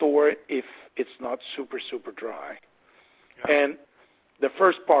don't store it if it's not super, super dry. Yeah. And the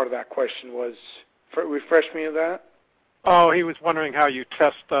first part of that question was, refresh me of that? Oh, he was wondering how you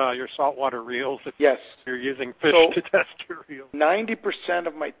test your saltwater reels. If yes. You're using fish to test your reels. 90%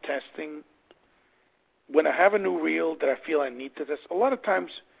 of my testing, when I have a new reel that I feel I need to test, a lot of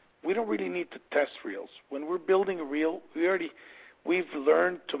times we don't really need to test reels. When we're building a reel, we've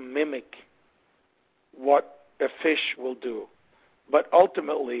learned to mimic what a fish will do. But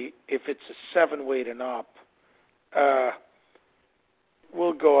ultimately, if it's a 7-weight and up,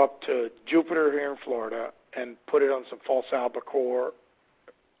 we'll go up to Jupiter here in Florida and put it on some false albacore,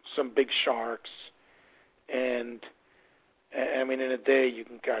 some big sharks, and I mean, in a day you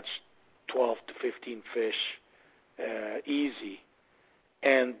can catch 12 to 15 fish easy,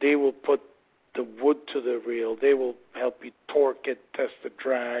 and they will put the wood to the reel. They will help you torque it, test the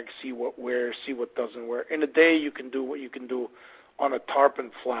drag, see what wears, see what doesn't wear. In a day, you can do what you can do on a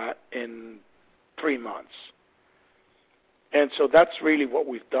tarpon flat in 3 months. And so that's really what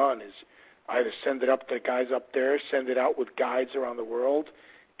we've done, is either send it up to the guys up there, send it out with guides around the world.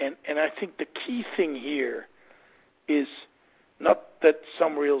 And I think the key thing here is not that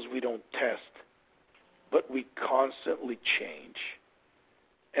some reels we don't test, but we constantly change.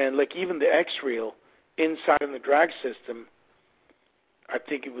 And like even the X reel, inside in the drag system, I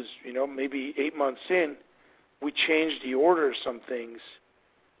think it was, maybe 8 months in, we changed the order of some things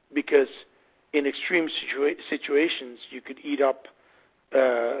because in extreme situations, you could eat up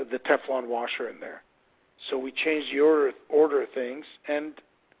the Teflon washer in there. So we changed the order of things, and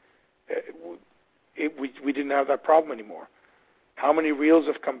we didn't have that problem anymore. How many reels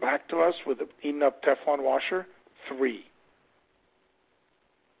have come back to us with an eaten up Teflon washer? 3.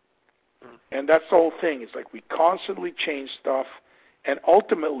 And that's the whole thing. It's like we constantly change stuff, and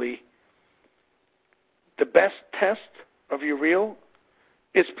ultimately, the best test of your reel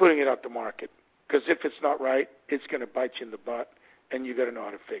is putting it out to market. Because if it's not right, it's going to bite you in the butt, and you got to know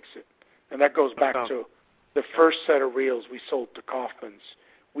how to fix it. And that goes back to the first set of reels we sold to Kaufman's.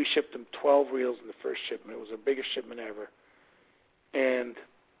 We shipped them 12 reels in the first shipment. It was the biggest shipment ever. And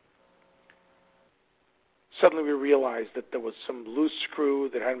suddenly we realized that there was some loose screw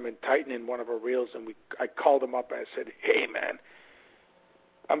that hadn't been tightened in one of our reels, and I called him up and I said, "Hey, man,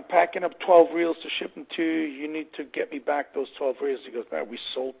 I'm packing up 12 reels to ship them to you. You need to get me back those 12 reels." He goes, "Man, we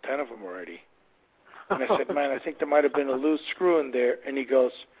sold 10 of them already." And I said, "Man, I think there might have been a loose screw in there." And he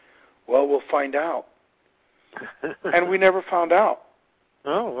goes, "Well, we'll find out." And we never found out.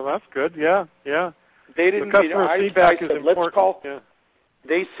 Oh, well, that's good. Yeah. They didn't. The customer feedback is important. Let's call. Yeah.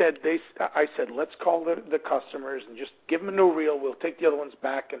 I said, let's call the customers and just give them a new reel. We'll take the other ones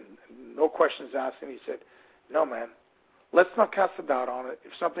back and no questions asked. And he said, "No, man, let's not cast a doubt on it.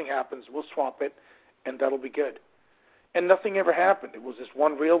 If something happens, we'll swap it, and that'll be good." And nothing ever happened. It was this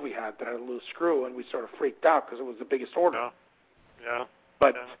one reel we had that had a loose screw, and we sort of freaked out because it was the biggest order. Yeah.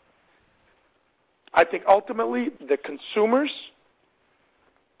 But I think ultimately the consumers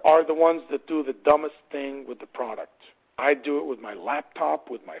are the ones that do the dumbest thing with the product. I do it with my laptop,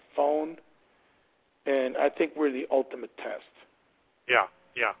 with my phone. and I think we're the ultimate test. Yeah.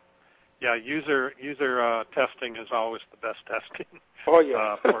 User testing is always the best testing. Oh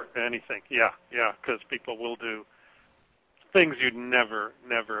yeah. For anything. Yeah, because people will do things you'd never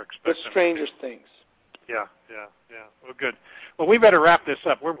expect. The strangest things. Yeah. Well, good. Well, we better wrap this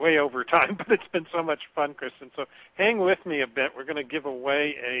up. We're way over time, but it's been so much fun, Kristen. So hang with me a bit. We're going to give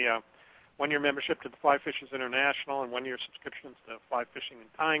away a one-year membership to the Fly Fishers International and one-year subscriptions to Fly Fishing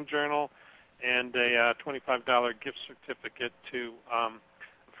and Tying Journal, and a $25 gift certificate to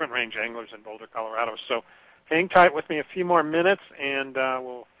Front Range Anglers in Boulder, Colorado. So hang tight with me a few more minutes, and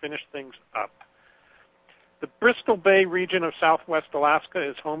we'll finish things up. The Bristol Bay region of southwest Alaska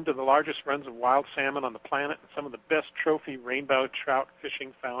is home to the largest runs of wild salmon on the planet and some of the best trophy rainbow trout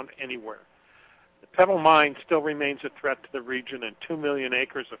fishing found anywhere. The Pebble Mine still remains a threat to the region, and 2 million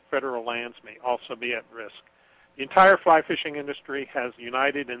acres of federal lands may also be at risk. The entire fly fishing industry has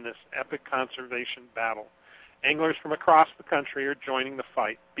united in this epic conservation battle. Anglers from across the country are joining the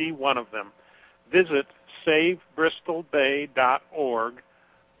fight. Be one of them. Visit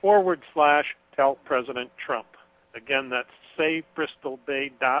savebristolbay.org/Tell President Trump. Again, that's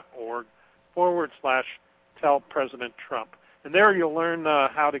savebristolbay.org/Tell President Trump. And there you'll learn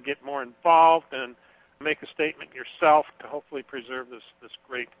how to get more involved and make a statement yourself to hopefully preserve this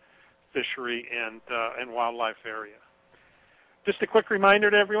great fishery and wildlife area. Just a quick reminder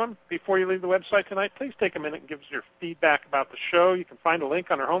to everyone, before you leave the website tonight, please take a minute and give us your feedback about the show. You can find a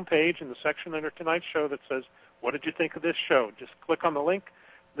link on our homepage in the section under tonight's show that says, what did you think of this show? Just click on the link,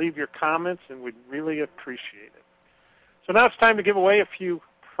 leave your comments, and we'd really appreciate it. So now it's time to give away a few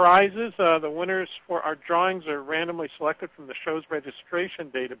prizes. The winners for our drawings are randomly selected from the show's registration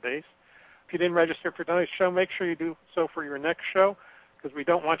database. If you didn't register for tonight's show, make sure you do so for your next show, because we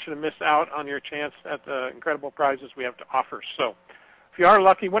don't want you to miss out on your chance at the incredible prizes we have to offer. So if you are a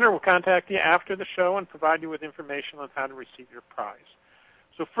lucky winner, we'll contact you after the show and provide you with information on how to receive your prize.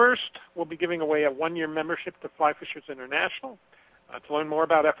 So first, we'll be giving away a one-year membership to Fly Fishers International. To learn more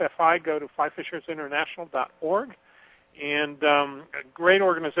about FFI, go to flyfishersinternational.org. And a great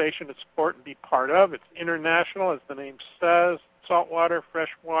organization to support and be part of. It's international, as the name says. Saltwater,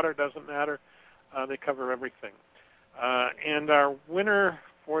 freshwater, doesn't matter. They cover everything. And our winner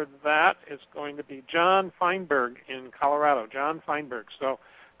for that is going to be John Feinberg in Colorado. John Feinberg. So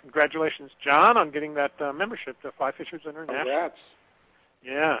congratulations, John, on getting that membership to Fly Fishers International. Congrats.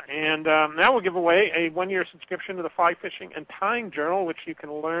 Yeah, and now we'll give away a one-year subscription to the Fly Fishing and Tying Journal, which you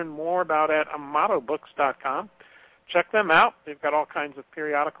can learn more about at amatobooks.com. Check them out. They've got all kinds of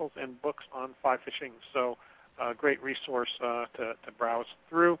periodicals and books on fly fishing, so a great resource to browse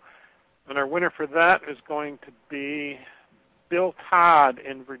through. And our winner for that is going to be Bill Todd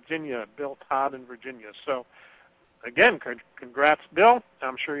in Virginia. Bill Todd in Virginia. So, again, congrats, Bill.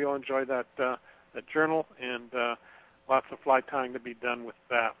 I'm sure you'll enjoy that journal, and lots of fly tying to be done with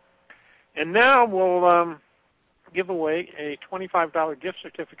that. And now we'll give away a $25 gift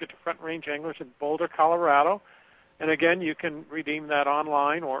certificate to Front Range Anglers in Boulder, Colorado. And again, you can redeem that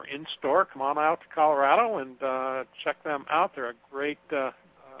online or in-store. Come on out to Colorado and check them out. They're a great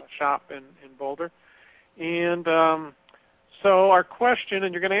shop in Boulder. And so our question,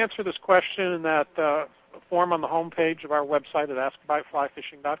 and you're going to answer this question in that form on the homepage of our website at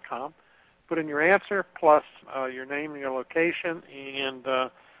askaboutflyfishing.com. Put in your answer plus your name and your location, and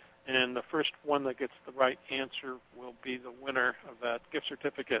the first one that gets the right answer will be the winner of that gift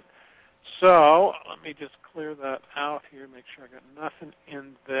certificate. So let me just clear that out here, make sure I got nothing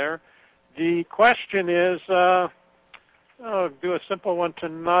in there. The question is, do a simple one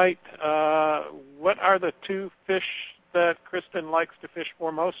tonight. What are the two fish that Kristen likes to fish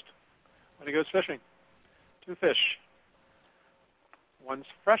for most when he goes fishing? Two fish. One's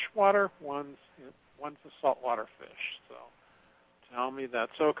freshwater, one's a saltwater fish. So tell me that.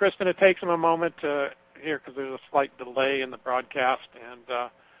 So, Kristen, it takes him a moment to hear because there's a slight delay in the broadcast, and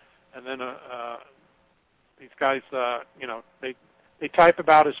then these guys, they type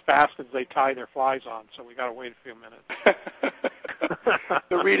about as fast as they tie their flies on. So we got to wait a few minutes.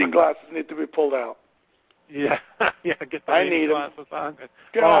 The reading glasses need to be pulled out. Yeah, get the reading glasses on.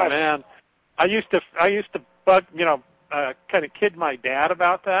 Gosh. Oh man, I used to bug, kind of kid my dad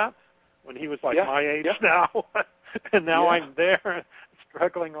about that when he was like my age now, and now I'm there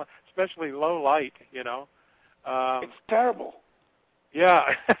struggling, especially low light. It's terrible.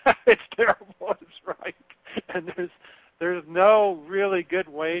 Yeah, it's terrible. That's right. And there's no really good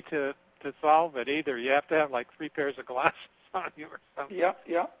way to solve it either. You have to have like 3 pairs of glasses on you or something. Yeah.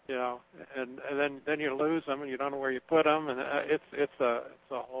 And then you lose them and you don't know where you put them, and it's a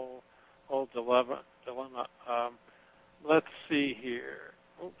whole dilemma. Let's see here.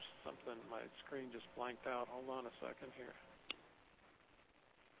 Oops, something something. My screen just blanked out. Hold on a second here.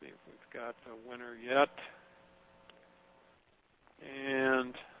 See if we've got a winner yet.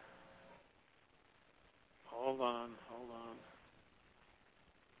 And hold on.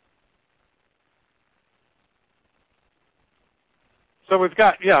 So we've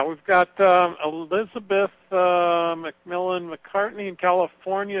got Elizabeth McMillan McCartney in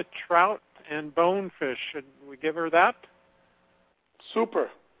California, trout and bonefish. Should we give her that? Super.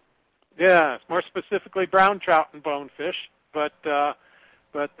 Yeah, more specifically brown trout and bonefish, but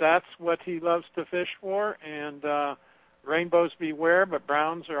that's what he loves to fish for, and rainbows beware, but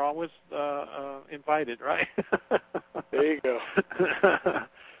browns are always invited, right? There you go.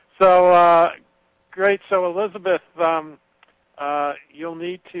 So great. So Elizabeth, you'll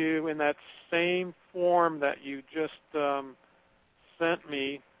need to, in that same form that you just sent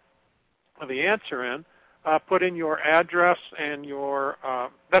me the answer in, put in your address and your,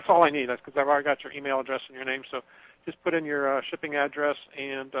 that's all I need. That's because I've already got your email address and your name. So just put in your shipping address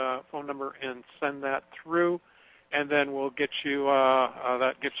and phone number and send that through, and then we'll get you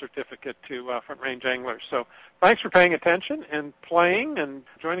that gift certificate to Front Range Anglers. So thanks for paying attention and playing and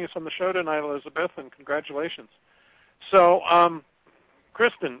joining us on the show tonight, Elizabeth, and congratulations. So,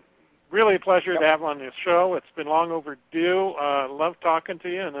 Kristen, really a pleasure to have on this show. It's been long overdue. Love talking to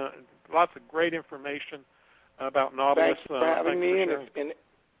you, and lots of great information about Nautilus. Thanks for having me, and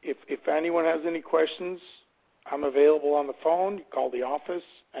if anyone has any questions, I'm available on the phone. You call the office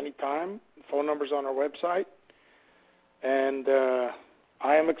anytime. The phone number's on our website. And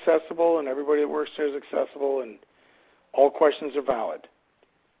I am accessible, and everybody that works there is accessible, and all questions are valid.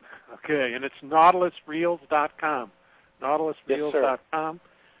 Okay, and it's nautilusreels.com. nautilusreels.com, yes,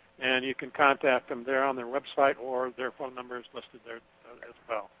 and you can contact them there on their website, or their phone number is listed there as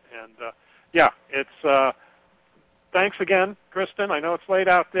well. And it's thanks again, Kristen. I know it's late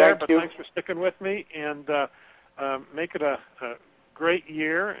out there, but thanks for sticking with me, and make it a great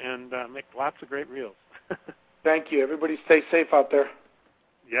year, and make lots of great reels. Thank you. Everybody stay safe out there.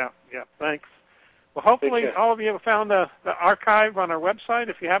 Yeah, thanks. Well, hopefully all of you have found the archive on our website.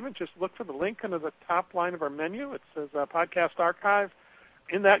 If you haven't, just look for the link under the top line of our menu. It says Podcast Archive.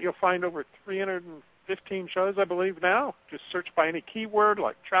 In that, you'll find over 315 shows, I believe, now. Just search by any keyword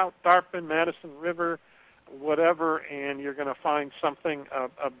like trout, tarpon, Madison River, whatever, and you're going to find something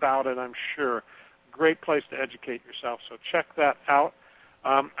about it, I'm sure. Great place to educate yourself, so check that out.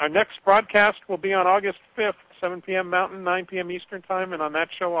 Our next broadcast will be on August 5th, 7 p.m. Mountain, 9 p.m. Eastern Time, and on that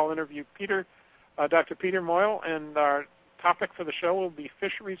show I'll interview Dr. Peter Moyle, and our topic for the show will be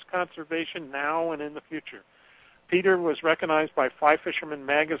fisheries conservation now and in the future. Peter was recognized by Fly Fisherman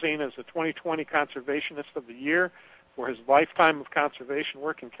Magazine as the 2020 Conservationist of the Year for his lifetime of conservation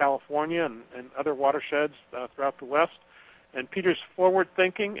work in California and other watersheds throughout the West. And Peter's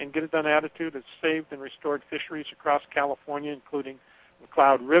forward-thinking and get-it-done attitude has saved and restored fisheries across California, including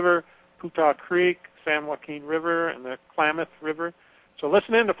McCloud River, Putah Creek, San Joaquin River, and the Klamath River. So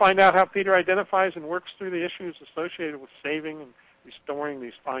listen in to find out how Peter identifies and works through the issues associated with saving and restoring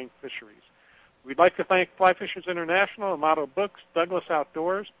these fine fisheries. We'd like to thank Fly Fishers International, Amato Books, Douglas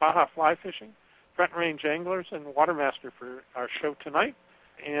Outdoors, Baja Fly Fishing, Front Range Anglers, and Watermaster for our show tonight.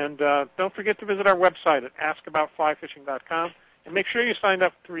 And don't forget to visit our website at askaboutflyfishing.com. And make sure you sign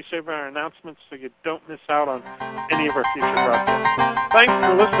up to receive our announcements so you don't miss out on any of our future broadcasts. Thanks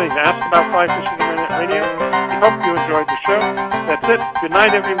for listening to Ask About Fly Fishing Internet Radio. We hope you enjoyed the show. That's it. Good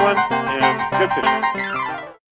night, everyone, and good fishing.